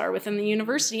spots are within the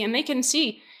university. And they can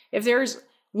see if there's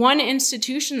one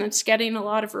institution that's getting a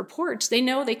lot of reports, they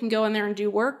know they can go in there and do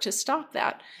work to stop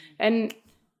that. And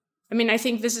I mean, I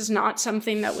think this is not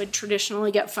something that would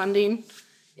traditionally get funding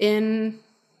in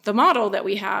the model that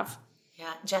we have.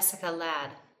 Yeah, Jessica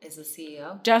Ladd is the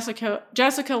CEO.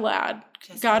 Jessica Ladd.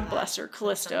 God bless her.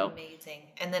 Callisto. That's amazing.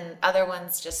 And then other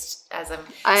ones, just as so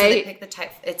they pick the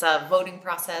type. It's a voting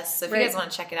process. So if you guys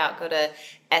want to check it out, go to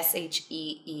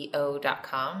SheEO.com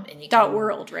and you can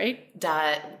 .world, right?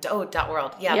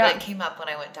 .world. Yeah, but it came up when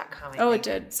I went .com. I think. It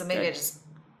did. So maybe I just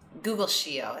Google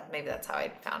SheEO. Maybe that's how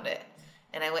I found it.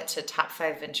 And I went to top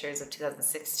 5 ventures of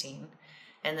 2016.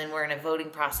 And then we're in a voting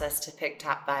process to pick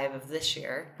top 5 of this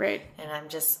year. Right. And I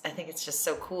think it's just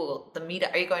so cool. The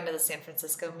meetup. Are you going to the San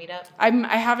Francisco meetup? I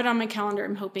have it on my calendar.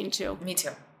 I'm hoping to. Me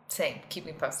too. Same. Keep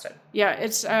me posted. Yeah,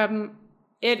 it's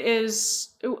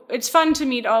it's fun to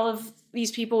meet all of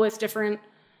these people with different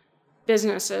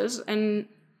businesses, and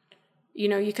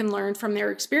you can learn from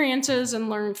their experiences and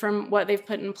learn from what they've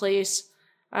put in place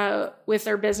with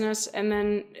their business, and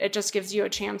then it just gives you a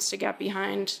chance to get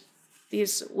behind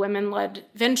these women-led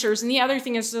ventures. And the other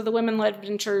thing is, so the women-led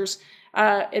ventures,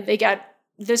 they get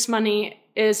this money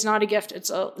is not a gift, it's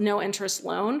a no interest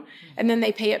loan, and then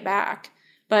they pay it back.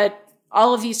 But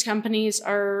all of these companies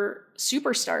are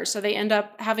superstars, so they end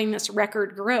up having this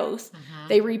record growth.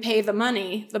 They repay the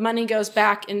money goes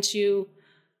back into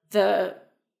the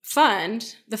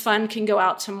fund. The fund can go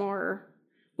out to more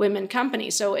women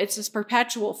companies. So it's this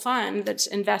perpetual fund that's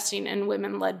investing in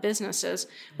women-led businesses,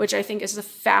 which I think is the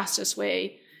fastest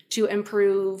way to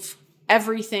improve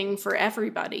everything for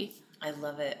everybody. I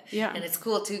love it. Yeah. And it's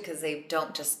cool too, because they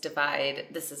don't just divide.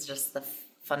 This is just the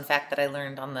fun fact that I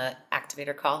learned on the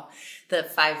activator call. The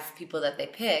 5 people that they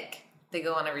pick, they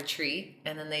go on a retreat,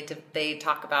 and then they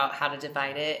talk about how to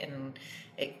divide it, and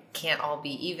it can't all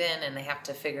be even, and they have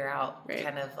to figure out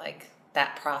kind of like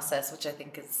that process, which I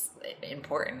think is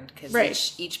important,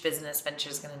 because each business venture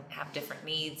is going to have different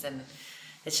needs, and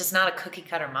it's just not a cookie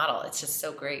cutter model. It's just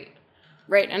so great.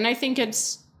 Right. And I think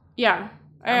it's, I'm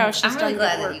really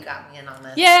glad that you got me in on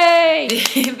this.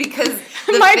 Yay! Because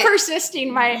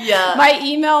persisting, my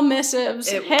email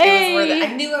missives. It was worth it.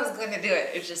 I knew I was going to do it.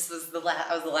 It just was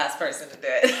I was the last person to do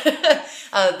it.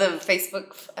 The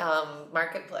Facebook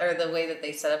marketplace, or the way that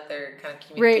they set up their kind of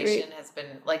communication has been,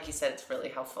 like you said, it's really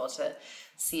helpful to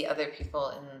see other people,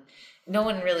 and no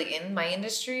one really in my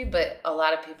industry, but a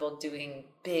lot of people doing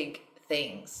big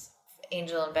things.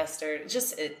 Angel investor,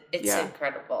 it's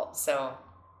incredible. So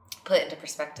put into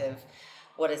perspective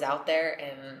what is out there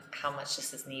and how much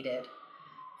this is needed,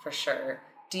 for sure.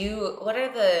 What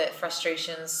are the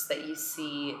frustrations that you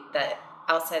see that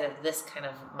outside of this kind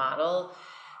of model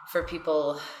for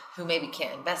people who maybe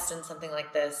can't invest in something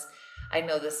like this? I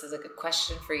know this is a good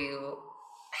question for you.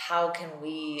 How can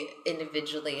we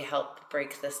individually help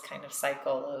break this kind of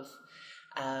cycle of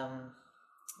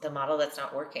the model that's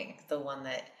not working, the one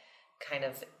that kind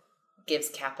of gives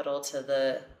capital to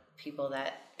the people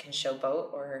that can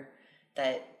showboat, or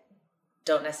that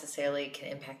don't necessarily can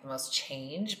impact the most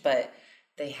change, but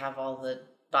they have all the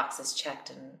boxes checked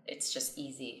and it's just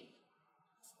easy?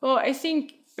 Well, I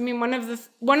mean, one of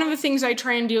the things I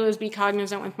try and do is be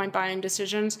cognizant with my buying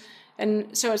decisions.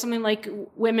 And so it's something like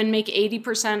women make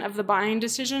 80% of the buying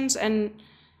decisions. And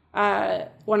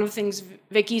one of the things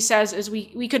Vicky says is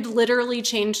we could literally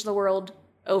change the world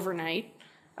overnight.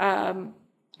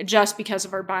 Just because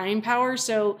of our buying power.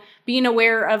 So being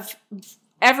aware of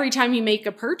every time you make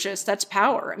a purchase, that's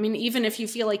power. I mean, even if you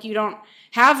feel like you don't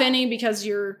have any because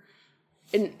you're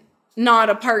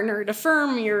not a partner at a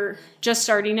firm, you're just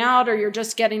starting out, or you're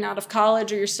just getting out of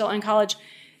college, or you're still in college,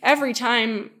 every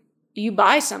time you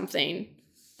buy something,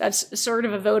 that's sort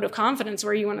of a vote of confidence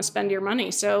where you want to spend your money.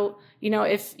 So,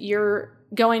 if you're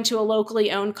going to a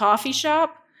locally owned coffee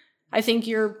shop, I think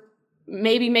you're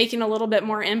maybe making a little bit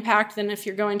more impact than if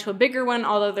you're going to a bigger one,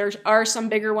 although there are some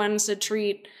bigger ones that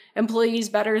treat employees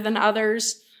better than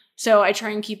others. So I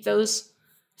try and keep those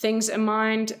things in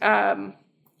mind. Trying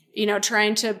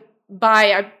to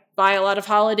I buy a lot of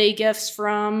holiday gifts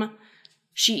from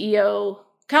CEO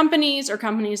companies, or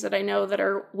companies that I know that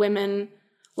are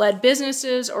women-led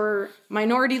businesses, or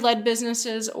minority-led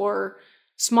businesses, or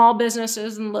small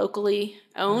businesses and locally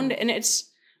owned. And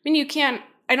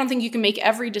I don't think you can make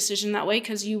every decision that way,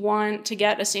 because you want to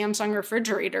get a Samsung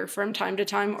refrigerator from time to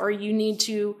time, or you need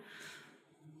to,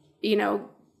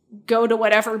 go to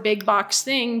whatever big box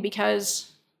thing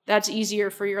because that's easier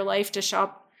for your life to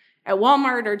shop at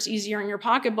Walmart, or it's easier in your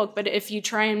pocketbook. But if you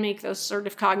try and make those sort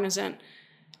of cognizant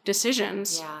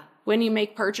decisions when you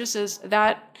make purchases,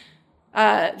 that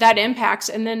impacts.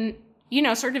 And then,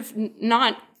 sort of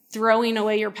not throwing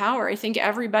away your power. I think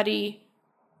everybody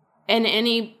in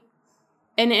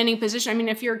any position. I mean,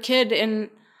 if you're a kid in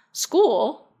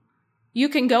school, you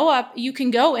can go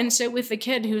and sit with the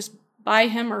kid who's by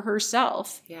him or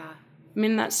herself. Yeah. I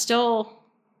mean, that's still,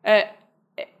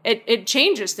 it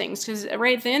changes things, because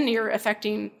right then you're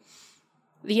affecting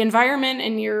the environment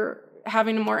and you're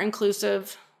having a more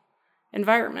inclusive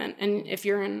environment. And if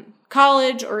you're in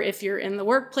college or if you're in the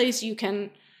workplace, you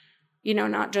can,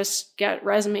 not just get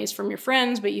resumes from your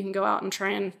friends, but you can go out and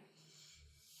try and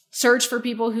search for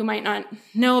people who might not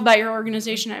know about your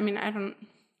organization. I mean, I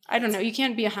don't know. You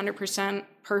can't be 100%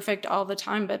 perfect all the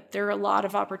time, but there are a lot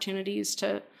of opportunities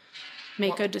to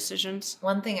make good decisions.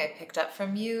 One thing I picked up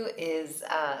from you is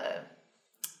as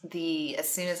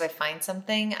soon as I find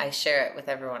something, I share it with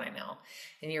everyone I know.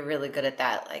 And you're really good at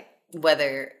that. Like,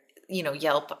 whether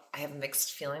Yelp, I have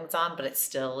mixed feelings on, but it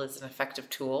still is an effective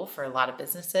tool for a lot of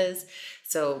businesses.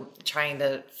 So trying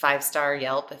to 5-star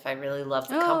Yelp if I really love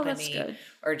the company,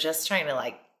 or just trying to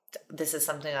like, this is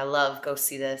something I love, go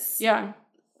see this. Yeah.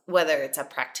 Whether it's a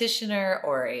practitioner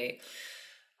or I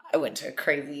went to a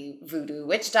crazy voodoo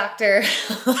witch doctor.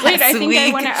 Wait, I think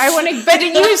I want to, but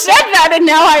you said that and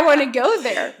now I want to go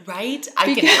there. Right?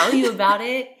 I can tell you about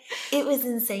it. It was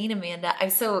insane, Amanda.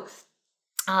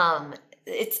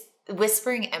 It's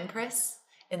Whispering Empress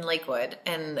in Lakewood.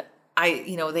 And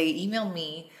they emailed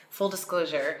me, full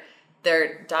disclosure,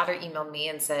 their daughter emailed me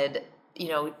and said, do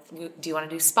you want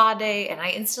to do spa day? And I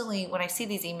instantly, when I see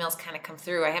these emails kind of come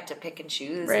through, I have to pick and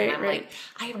choose. Right, and I'm like,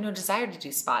 I have no desire to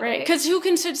do spa day. Right, because who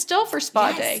can sit still for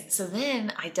spa day? So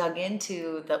then I dug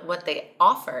into what they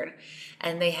offered,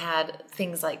 and they had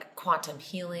things like quantum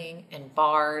healing and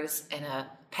bars and a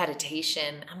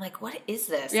meditation. I'm like, what is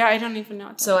this? Yeah, I don't even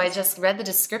know. So I just read the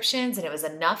descriptions, and it was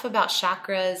enough about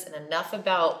chakras and enough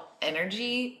about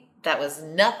energy that was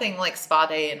nothing like spa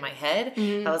day in my head.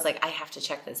 Mm-hmm. I was like, I have to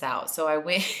check this out. So I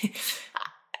went,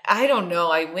 I don't know.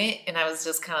 I went and I was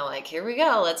just kind of like, here we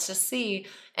go. Let's just see.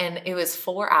 And it was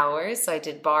 4 hours. So I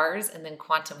did bars and then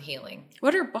quantum healing.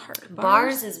 What are bars?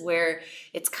 Bars is where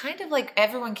it's kind of like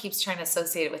everyone keeps trying to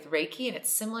associate it with Reiki, and it's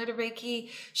similar to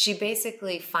Reiki. She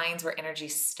basically finds where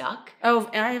energy's stuck. Oh,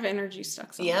 I have energy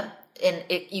stuck somewhere. Yep. And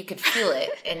you could feel it.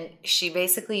 And she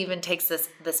basically even takes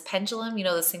this pendulum,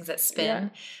 those things that spin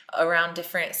around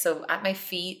different. So at my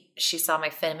feet, she saw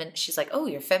my feminine. She's like, oh,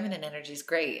 your feminine energy is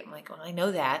great. I'm like, well, I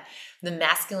know that. The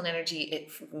masculine energy,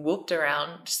 it whooped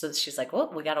around. So she's like,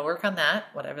 well, we got to work on that,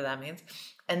 whatever that means.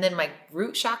 And then my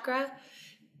root chakra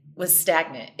was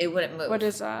stagnant. It wouldn't move. What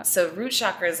is that? So root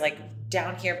chakra is like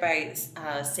down here by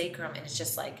sacrum. And it's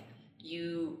just like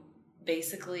you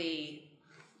basically...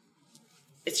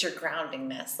 it's your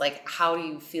groundingness. Like, how do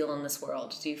you feel in this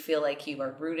world? Do you feel like you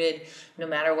are rooted? No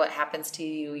matter what happens to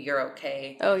you, you're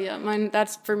okay? Oh, yeah.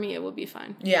 For me, it will be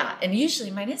fine. Yeah. And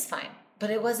usually mine is fine. But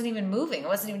it wasn't even moving. It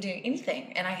wasn't even doing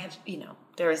anything. And I had,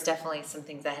 there was definitely some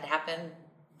things that had happened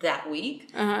that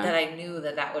week that I knew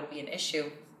that would be an issue.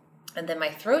 And then my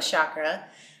throat chakra,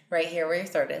 right here where your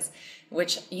throat is,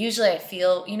 which usually I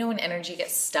feel, when energy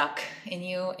gets stuck in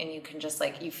you and you can just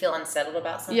like, you feel unsettled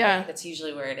about something. Yeah. That's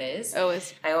usually where it is.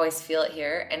 Always. I always feel it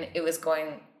here. And it was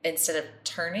going, instead of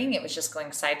turning, it was just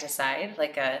going side to side,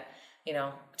 like a,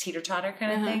 teeter-totter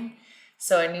kind of thing.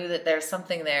 So I knew that there's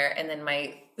something there. And then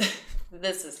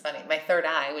this is funny, my third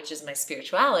eye, which is my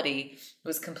spirituality,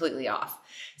 was completely off.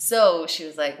 So she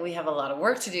was like, we have a lot of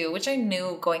work to do, which I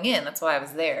knew going in. That's why I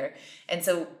was there. And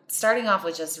so starting off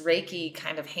with just Reiki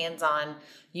kind of hands-on,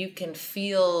 you can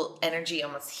feel energy,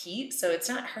 almost heat. So it's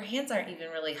not, her hands aren't even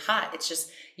really hot. It's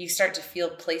just, you start to feel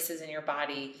places in your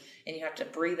body and you have to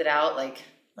breathe it out. Like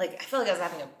I feel like I was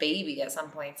having a baby at some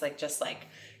point. It's like, just like,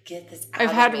 get this out.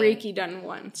 I've had Reiki done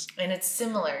once. And it's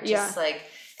similar.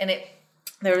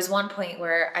 There was one point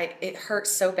where it hurt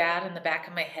so bad in the back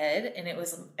of my head, and it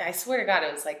was, I swear to God,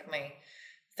 it was like my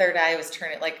third eye was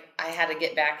turning, like I had to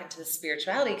get back into the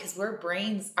spirituality, because our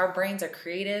brains are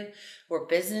creative, we're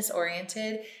business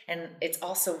oriented, and it's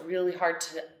also really hard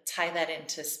to tie that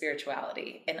into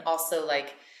spirituality, and also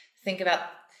like think about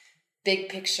big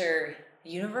picture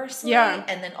universally,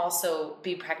 and then also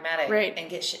be pragmatic and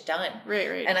get shit done.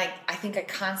 Right. And I think I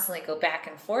constantly go back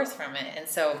and forth from it, and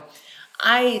so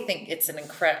I think it's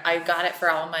I got it for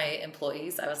all my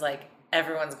employees. I was like,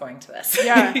 everyone's going to this.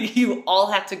 Yeah. You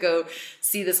all have to go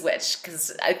see this witch.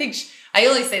 Because I think, I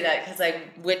only say that because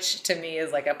witch to me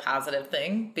is like a positive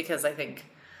thing. Because I think.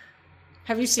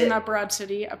 Have you seen that Broad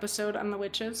City episode on the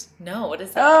witches? No, what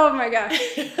is that? Oh my gosh.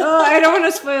 I don't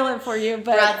want to spoil it for you.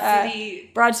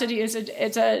 But Broad City is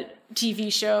it's a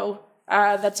TV show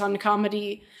that's on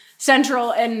Comedy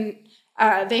Central. And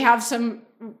they have some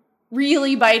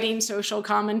really biting social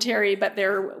commentary, but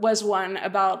there was one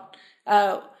about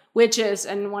witches,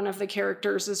 and one of the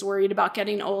characters is worried about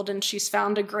getting old, and she's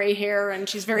found a gray hair, and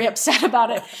she's very upset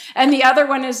about it. And the other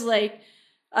one is like,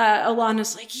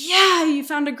 Alana's like, yeah, you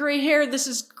found a gray hair, this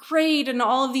is great, and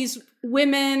all of these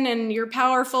women, and you're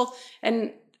powerful.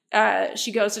 And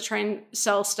she goes to try and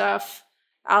sell stuff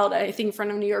out, I think, in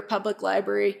front of New York Public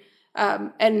Library,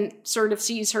 and sort of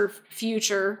sees her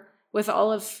future with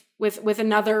with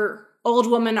another old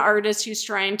woman artist who's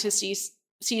trying to see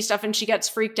stuff, and she gets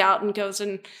freaked out and goes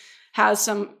and has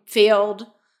some failed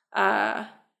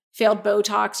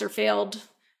Botox or failed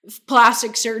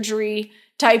plastic surgery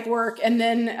type work, and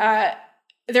then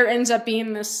there ends up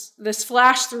being this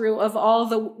flash through of all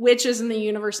the witches in the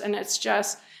universe, and it's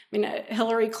just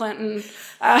Hillary Clinton.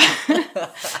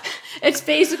 It's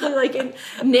basically like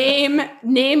name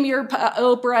your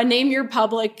Oprah, name your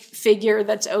public figure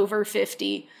that's over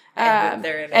 50. And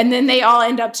then they all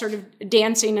end up sort of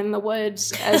dancing in the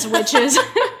woods as witches.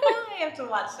 I have to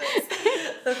watch this.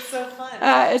 That's so fun.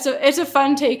 It's a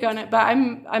fun take on it, but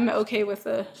I'm okay with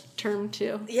the term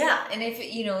too. Yeah, and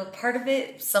if part of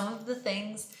it, some of the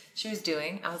things she was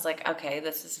doing, I was like, okay,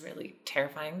 this is really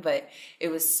terrifying, but it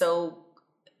was so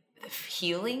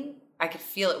healing. I could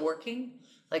feel it working.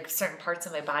 Like certain parts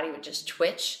of my body would just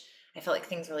twitch. I felt like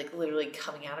things were like literally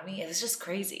coming out of me. It was just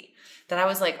crazy that I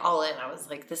was like all in. I was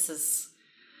like, this is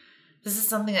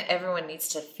something that everyone needs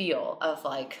to feel of,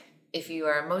 like, if you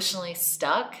are emotionally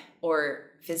stuck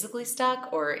or physically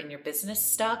stuck or in your business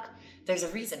stuck, there's a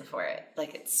reason for it.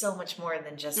 Like, it's so much more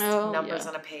than just numbers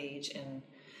on a page and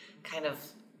kind of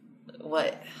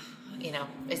what,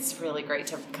 it's really great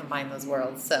to combine those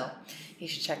worlds. So you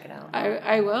should check it out.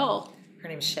 I will. Her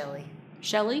name's Shelly.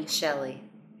 Shelly? Shelly.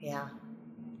 Yeah.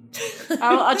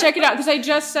 I'll check it out, because I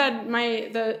just said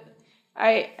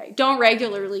I don't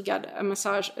regularly get a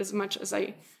massage as much as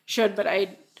I should, but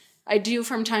I do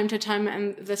from time to time,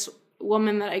 and this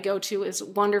woman that I go to is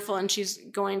wonderful, and she's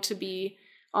going to be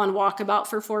on walkabout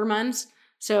for 4 months,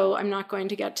 so I'm not going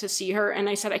to get to see her. And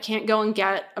I said, I can't go and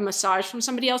get a massage from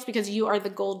somebody else because you are the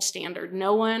gold standard.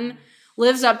 No one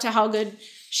lives up to how good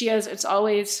she is. It's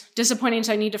always disappointing,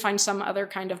 so I need to find some other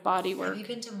kind of body work. Have you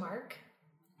been to Mark?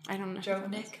 I don't know.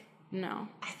 Drovnik? No.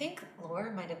 I think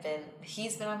Laura might have been.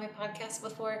 He's been on my podcast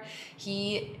before.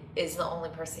 He is the only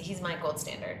person. He's my gold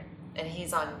standard. And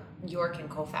he's on York and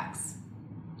Colfax.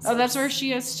 So that's where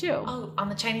she is too. Oh, on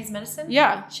the Chinese medicine?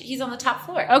 Yeah. He's on the top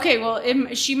floor. Okay, well,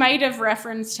 she might have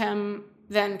referenced him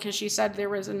then, because she said there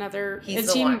was another.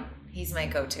 He's the one. He's my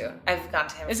go-to. I've gone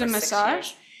to him for 6 years. Is it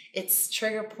massage? It's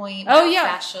trigger point. Oh,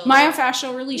 yeah.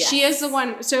 Myofascial release. Yes. She is the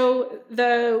one. So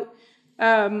the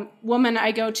woman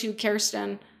I go to,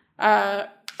 Kirsten,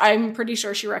 I'm pretty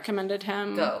sure she recommended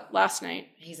him last night.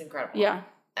 He's incredible. Yeah.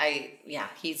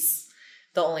 He's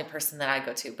the only person that I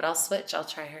go to, but I'll switch. I'll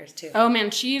try hers too. Oh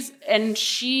man, she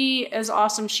is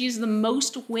awesome. She's the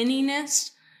most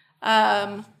winningest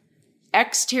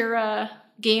Xterra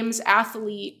Games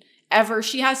athlete ever.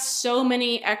 She has so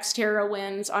many Xterra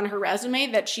wins on her resume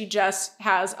that she just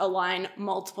has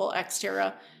multiple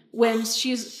Xterra wins.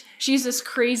 She's this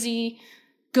crazy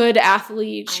good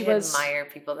athlete. I admire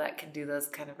people that can do those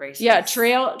kind of races. Yeah,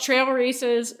 trail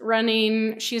races,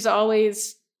 running. She's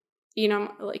always,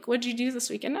 like, what'd you do this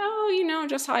weekend? Oh,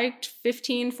 just hiked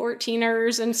 15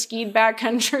 14ers and skied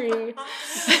backcountry.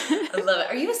 I love it.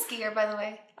 Are you a skier, by the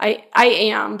way? I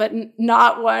am, but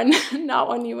not one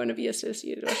you want to be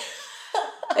associated with.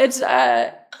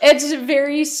 It's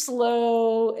very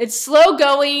slow. It's slow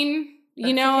going.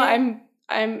 Okay.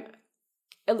 I'm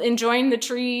enjoying the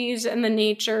trees and the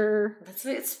nature. That's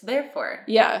what it's there for.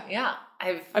 Yeah. Yeah.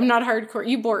 I'm not hardcore.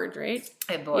 You bored, right?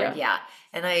 I'm bored, yeah.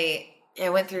 And I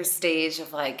went through a stage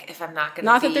of, like, if I'm not going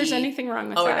to Not that there's anything wrong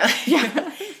with that. No.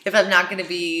 Yeah. If I'm not going to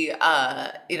be,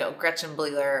 Gretchen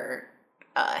Bleeler,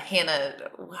 Hannah,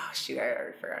 I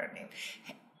already forgot her name.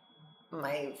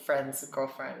 My friend's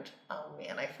girlfriend. Oh,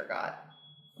 man, I forgot.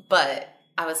 But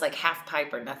I was like half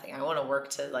pipe or nothing. I want to work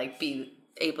to, like, be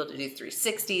able to do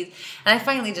 360s. And I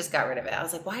finally just got rid of it. I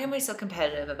was like, why am I so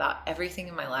competitive about everything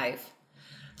in my life?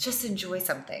 Just enjoy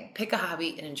something. Pick a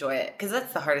hobby and enjoy it. Because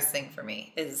that's the hardest thing for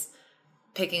me, is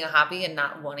picking a hobby and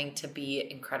not wanting to be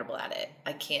incredible at it.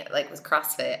 I can't, like with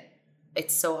CrossFit,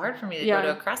 it's so hard for me to go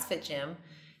to a CrossFit gym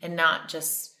and not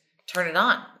just turn it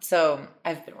on. So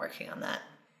I've been working on that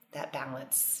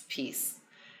balance piece,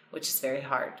 which is very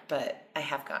hard, but I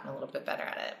have gotten a little bit better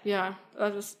at it. Yeah,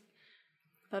 that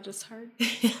is hard.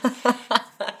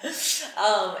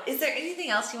 Is there anything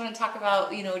else you want to talk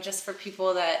about, just for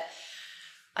people that,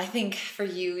 I think for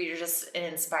you, you're just an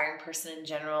inspiring person in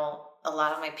general. A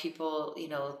lot of my people,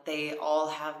 they all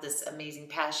have this amazing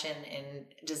passion and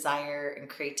desire and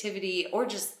creativity, or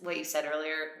just what you said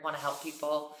earlier, want to help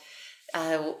people.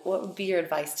 What would be your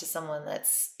advice to someone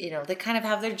that's, they kind of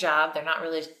have their job. They're not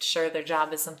really sure their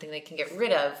job is something they can get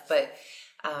rid of, but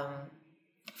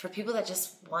for people that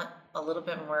just want a little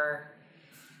bit more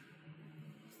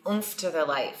oomph to their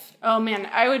life. Oh man,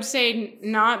 I would say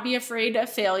not be afraid of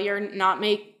failure, not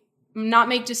make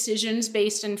decisions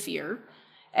based in fear.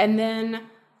 And then,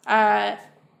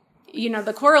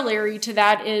 the corollary to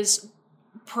that is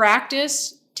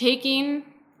practice taking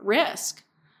risk.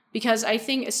 Because I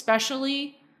think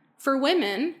especially for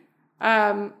women,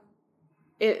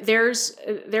 there's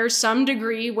some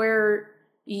degree where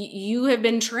you have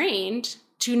been trained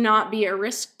to not be a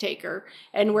risk taker,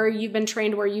 and where you've been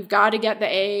trained where you've got to get the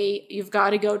A, you've got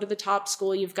to go to the top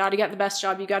school, you've got to get the best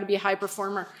job, you've got to be a high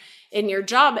performer in your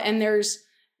job. And there's,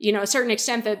 a certain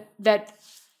extent that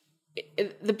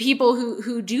the people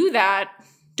who do that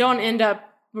don't end up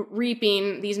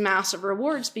reaping these massive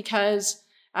rewards because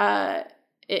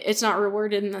it's not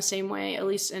rewarded in the same way, at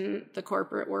least in the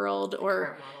corporate world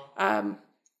or,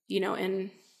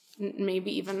 in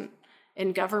maybe even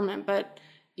in government. But,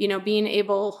 being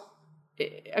able,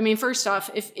 first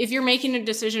off, if you're making a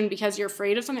decision because you're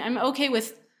afraid of something, I'm okay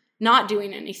with not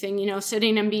doing anything,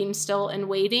 sitting and being still and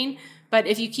waiting. But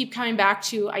if you keep coming back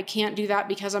to, I can't do that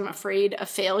because I'm afraid of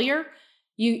failure,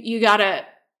 you gotta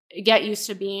get used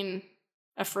to being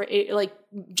afraid, like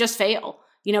just fail,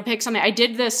 pick something. I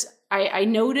did this. I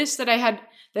noticed that I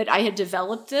had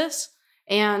developed this,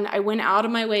 and I went out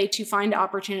of my way to find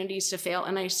opportunities to fail.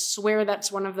 And I swear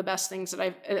that's one of the best things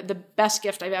that the best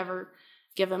gift I've ever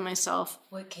given myself.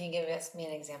 What, can you give me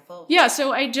an example? Yeah.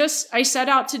 So I set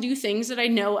out to do things that I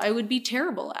know I would be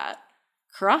terrible at.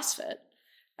 CrossFit,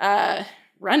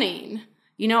 running,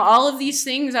 all of these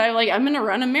things. I'm going to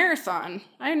run a marathon.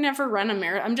 I never run a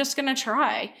marathon. I'm just going to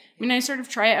try. I sort of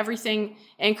try everything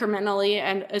incrementally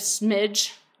and a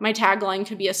smidge. My tagline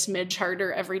could be a smidge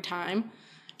harder every time.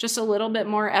 Just a little bit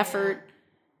more effort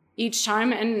each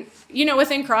time. And,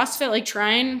 within CrossFit,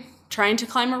 trying to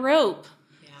climb a rope,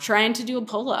 trying to do a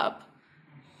pull-up,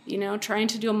 trying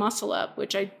to do a muscle-up,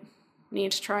 which I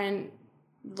need to try and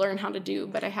learn how to do,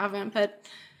 but I haven't. But,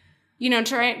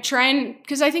 trying,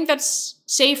 because I think that's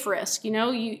safe risk.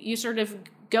 You sort of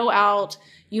go out,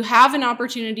 you have an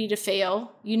opportunity to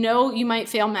fail. You might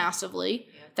fail massively.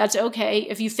 That's okay.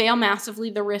 If you fail massively,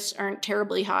 the risks aren't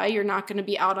terribly high. You're not going to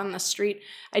be out on the street.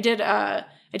 I did a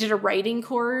writing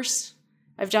course.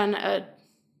 I've done a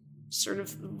sort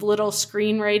of little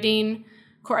screenwriting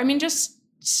course. Just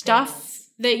stuff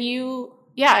that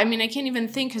I can't even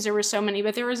think because there were so many,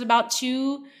 but there was about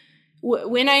 2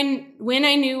 when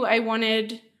I knew I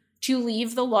wanted to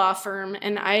leave the law firm,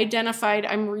 and I identified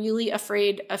I'm really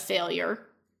afraid of failure.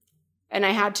 And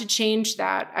I had to change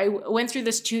that. I went through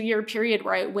this 2-year period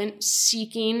where I went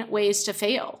seeking ways to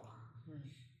fail.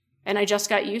 And I just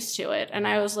got used to it. And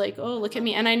I was like, oh, look at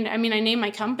me. And I named my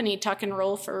company Tuck and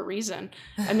Roll for a reason.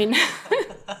 I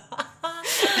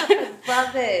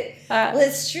love it. Well,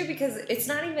 it's true, because it's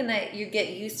not even that you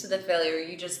get used to the failure.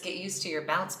 You just get used to your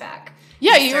bounce back.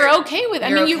 Yeah, you're okay with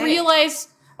it. You realize,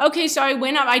 okay, so I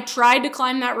went up, I tried to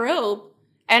climb that rope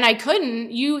and I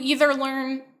couldn't. You either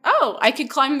learn, oh, I could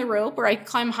climb the rope, or I could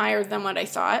climb higher than what I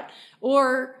thought.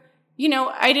 Or,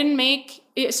 I didn't make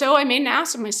it, so I made an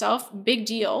ass of myself. Big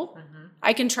deal. Mm-hmm.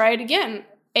 I can try it again.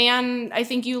 And I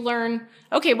think you learn,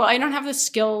 okay, well, I don't have the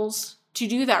skills to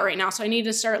do that right now. So I need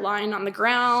to start lying on the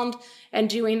ground and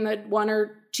doing the 1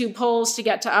 or 2 pulls to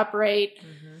get to upright.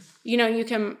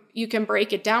 Mm-hmm. You can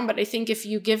break it down. But I think if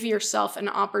you give yourself an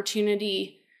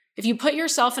opportunity, if you put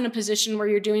yourself in a position where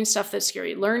you're doing stuff that's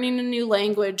scary, learning a new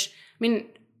language,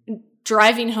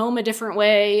 driving home a different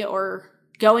way, or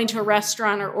going to a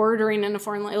restaurant, or ordering in a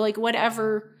foreign language,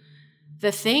 whatever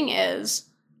the thing is,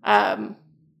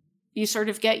 you sort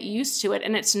of get used to it,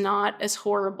 and it's not as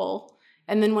horrible.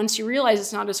 And then once you realize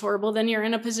it's not as horrible, then you're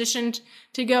in a position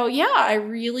to go, yeah, I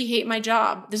really hate my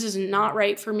job. This is not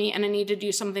right for me, and I need to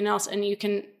do something else. And you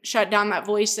can shut down that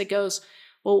voice that goes,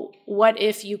 well, what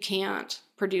if you can't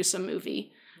produce a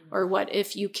movie? Or what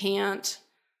if you can't,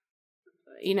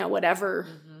 whatever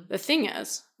the thing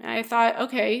is. And I thought,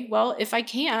 okay, well, if I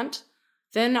can't,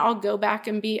 then I'll go back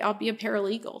and I'll be a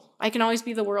paralegal. I can always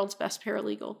be the world's best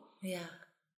paralegal. Yeah.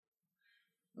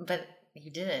 But you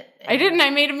didn't. I didn't. I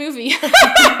made a movie.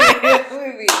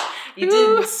 You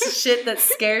did shit that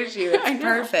scares you. It's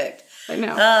perfect. I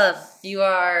know. You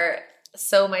are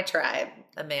so my tribe,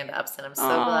 Amanda Upson. I'm so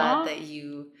glad that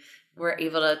you were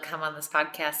able to come on this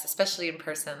podcast, especially in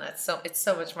person. It's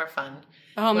so much more fun.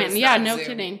 Oh man, yeah, no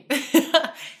kidding.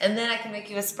 And then I can make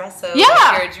you espresso.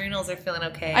 Yeah, if your adrenals are feeling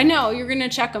okay. I know, you're gonna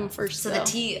check them first. So the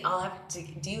tea, I'll have to.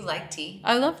 Do you like tea?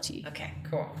 I love tea. Okay,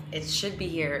 cool. It should be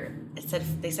here.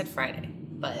 They said Friday,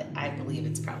 but I believe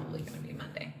it's probably gonna be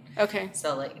Monday. Okay. So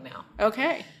I'll let you know.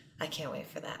 Okay. I can't wait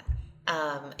for that.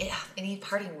 Any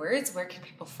parting words? Where can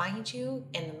people find you?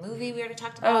 In the movie we already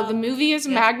talked about. Oh, the movie is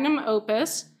Magnum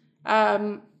Opus.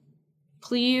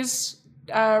 Please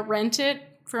rent it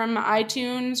from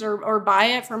iTunes or buy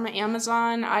it from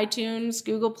Amazon, iTunes,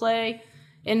 Google Play.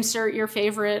 Insert your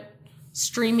favorite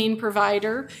streaming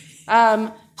provider.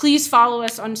 Please follow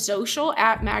us on social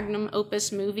at Magnum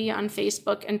Opus Movie on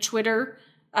Facebook and Twitter.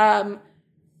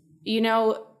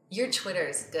 Your Twitter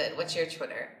is good. What's your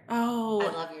Twitter? Oh.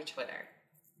 I love your Twitter.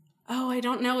 Oh, I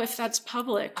don't know if that's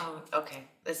public. Oh, okay.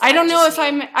 I don't know if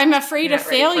I'm afraid of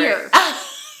failure.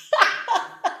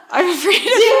 I'm afraid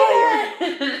of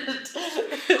failure.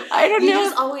 I don't know. You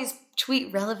just always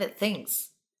tweet relevant things.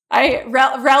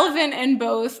 Relevant and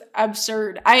both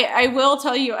absurd. I will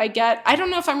tell you, I don't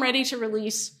know if I'm ready to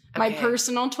release my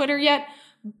personal Twitter yet,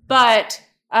 but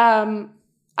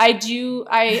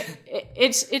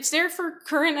it's there for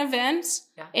current events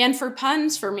and for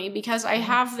puns for me, because I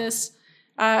have this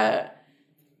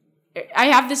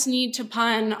need to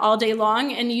pun all day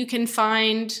long, and you can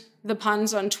find the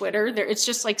puns on Twitter. It's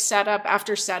just like setup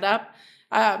after setup,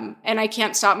 and I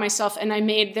can't stop myself. And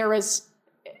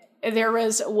there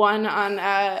was one on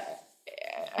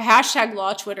hashtag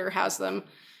law. Twitter has them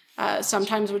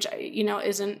sometimes, which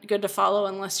isn't good to follow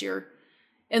unless you're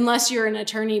an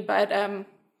attorney. But I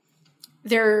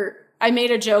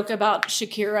made a joke about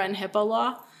Shakira and HIPAA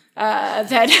law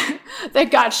that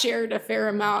got shared a fair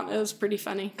amount. It was pretty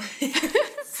funny.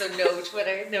 So no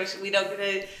Twitter? No, we don't get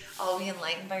to all be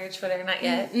enlightened by your Twitter? Not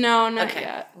yet? No, not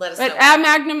yet. Let us know. But at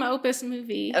Magnum Opus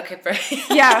Movie. Okay, perfect.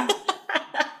 Yeah.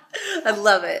 I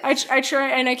love it. I try,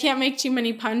 and I can't make too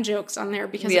many pun jokes on there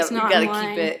because it's not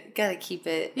online. Gotta keep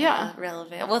it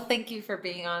relevant. Well, thank you for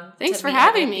being on. Thanks for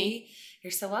having me.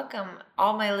 You're so welcome.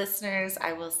 All my listeners,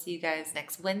 I will see you guys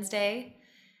next Wednesday.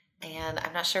 And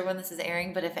I'm not sure when this is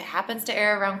airing, but if it happens to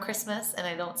air around Christmas and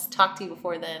I don't talk to you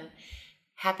before then,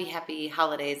 happy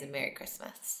holidays and Merry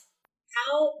Christmas.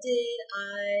 How did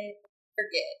I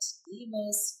forget the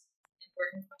most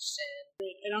important question?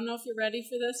 I don't know if you're ready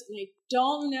for this, and I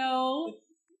don't know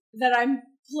that I'm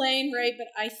playing right, but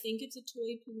I think it's a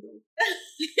toy poodle.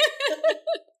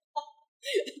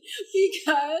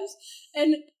 Because,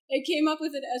 and I came up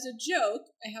with it as a joke.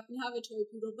 I happen to have a toy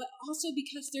poodle, but also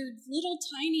because they're little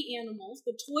tiny animals.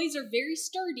 The toys are very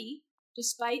sturdy,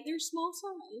 despite their small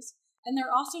size. And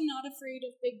they're also not afraid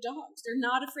of big dogs. They're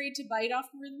not afraid to bite off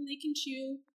more than they can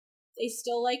chew. They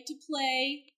still like to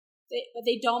play, but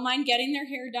they don't mind getting their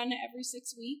hair done every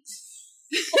 6 weeks.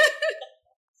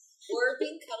 Or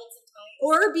being cuddled sometimes.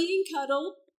 Or being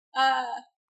cuddled.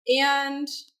 And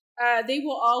they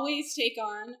will always take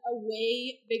on a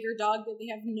way bigger dog that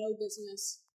they have no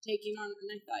business taking on. And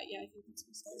I thought, I think that's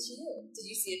That's you. Did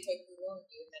you see a toy poodle and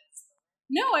you had this?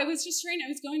 No, I was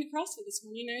going to CrossFit this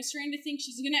morning, and I was trying to think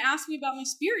she's going to ask me about my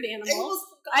spirit animals.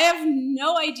 I have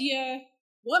no idea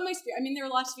what my spirit... I mean, there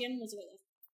are lots of animals that I love.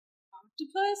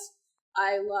 Octopus.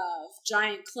 I love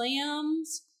giant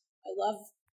clams. I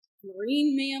love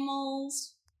marine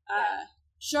mammals.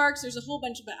 Sharks. There's a whole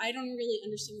bunch, but I don't really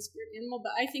understand the spirit animal,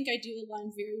 but I think I do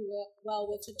align very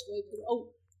well with a toy poodle.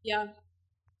 Oh, yeah.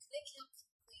 Can I count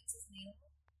clams as an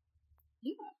animal?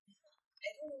 Yeah.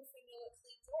 I don't know if I know what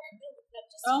clams are. I'm going to look it up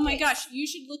just Oh my gosh, you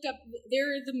should look up.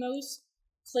 They're the most...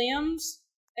 Clams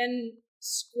and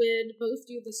squid both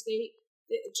do this. The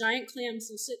giant clams,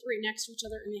 they'll sit right next to each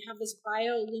other, and they have this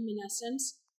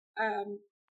bioluminescence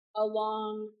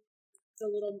along the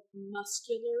little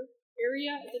muscular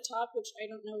area at the top, which I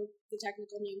don't know the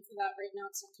technical name for that right now.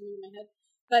 It's not coming to my head.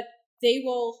 But they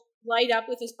will light up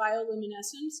with this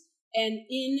bioluminescence, and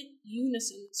in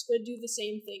unison, squid do the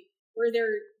same thing, where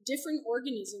they're different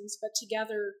organisms, but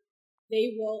together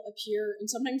they will appear,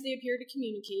 and sometimes they appear to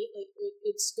communicate, like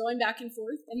it's going back and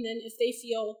forth, and then if they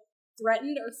feel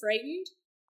threatened or frightened,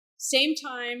 same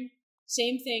time,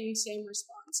 same thing, same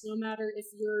response. No matter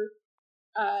if you're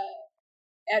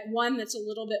at one that's a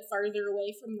little bit farther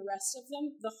away from the rest of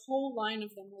them, the whole line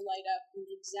of them will light up in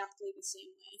exactly the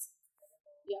same way.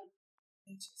 Yeah.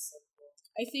 Interesting.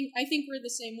 I think we're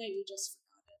the same way, we just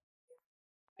forgot it.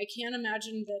 I can't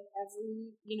imagine that that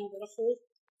a whole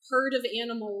herd of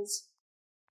animals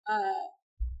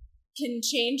can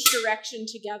change direction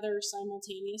together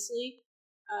simultaneously,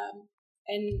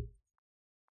 and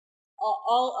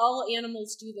all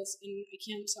animals do this, and I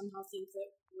can't somehow think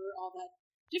that we're all that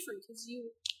different, because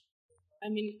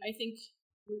I think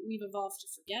we've evolved to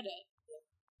forget it.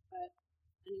 But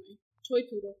anyway, toy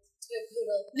poodle. Toy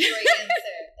poodle, great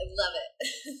answer. I love it.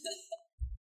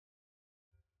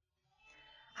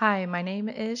 Hi, my name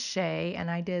is Shay, and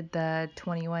I did the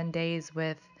 21 days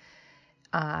with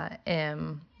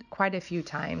quite a few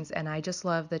times, and I just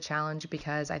love the challenge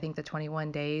because I think the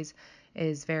 21 days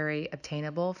is very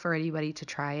obtainable for anybody to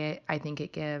try it. I think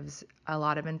it gives a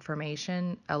lot of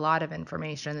information in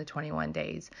the 21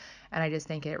 days, and I just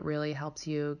think it really helps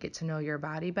you get to know your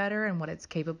body better and what it's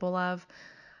capable of.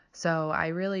 So I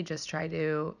really just try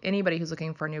to, anybody who's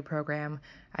looking for a new program,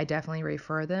 I definitely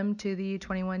refer them to the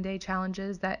 21-day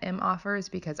challenges that offers,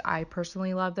 because I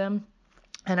personally love them.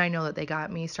 And I know that they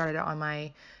got me started on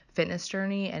my fitness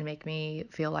journey and make me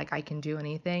feel like I can do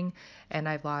anything. And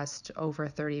I've lost over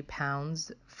 30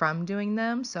 pounds from doing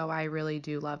them. So I really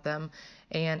do love them.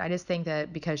 And I just think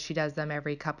that because she does them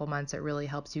every couple months, it really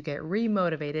helps you get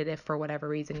remotivated if for whatever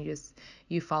reason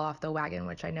you fall off the wagon,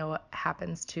 which I know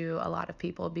happens to a lot of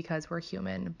people because we're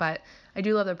human. But I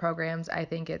do love the programs. I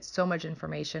think it's so much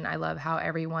information. I love how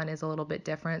everyone is a little bit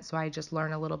different, so I just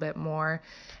learn a little bit more,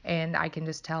 and I can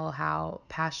just tell how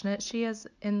passionate she is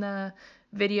in the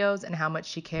videos and how much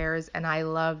she cares. And I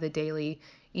love the daily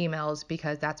emails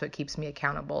because that's what keeps me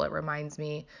accountable. It reminds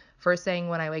me first thing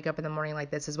when I wake up in the morning,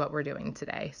 like, this is what we're doing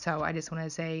today. So I just want to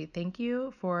say thank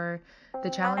you for the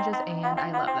challenges, and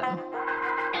I love them.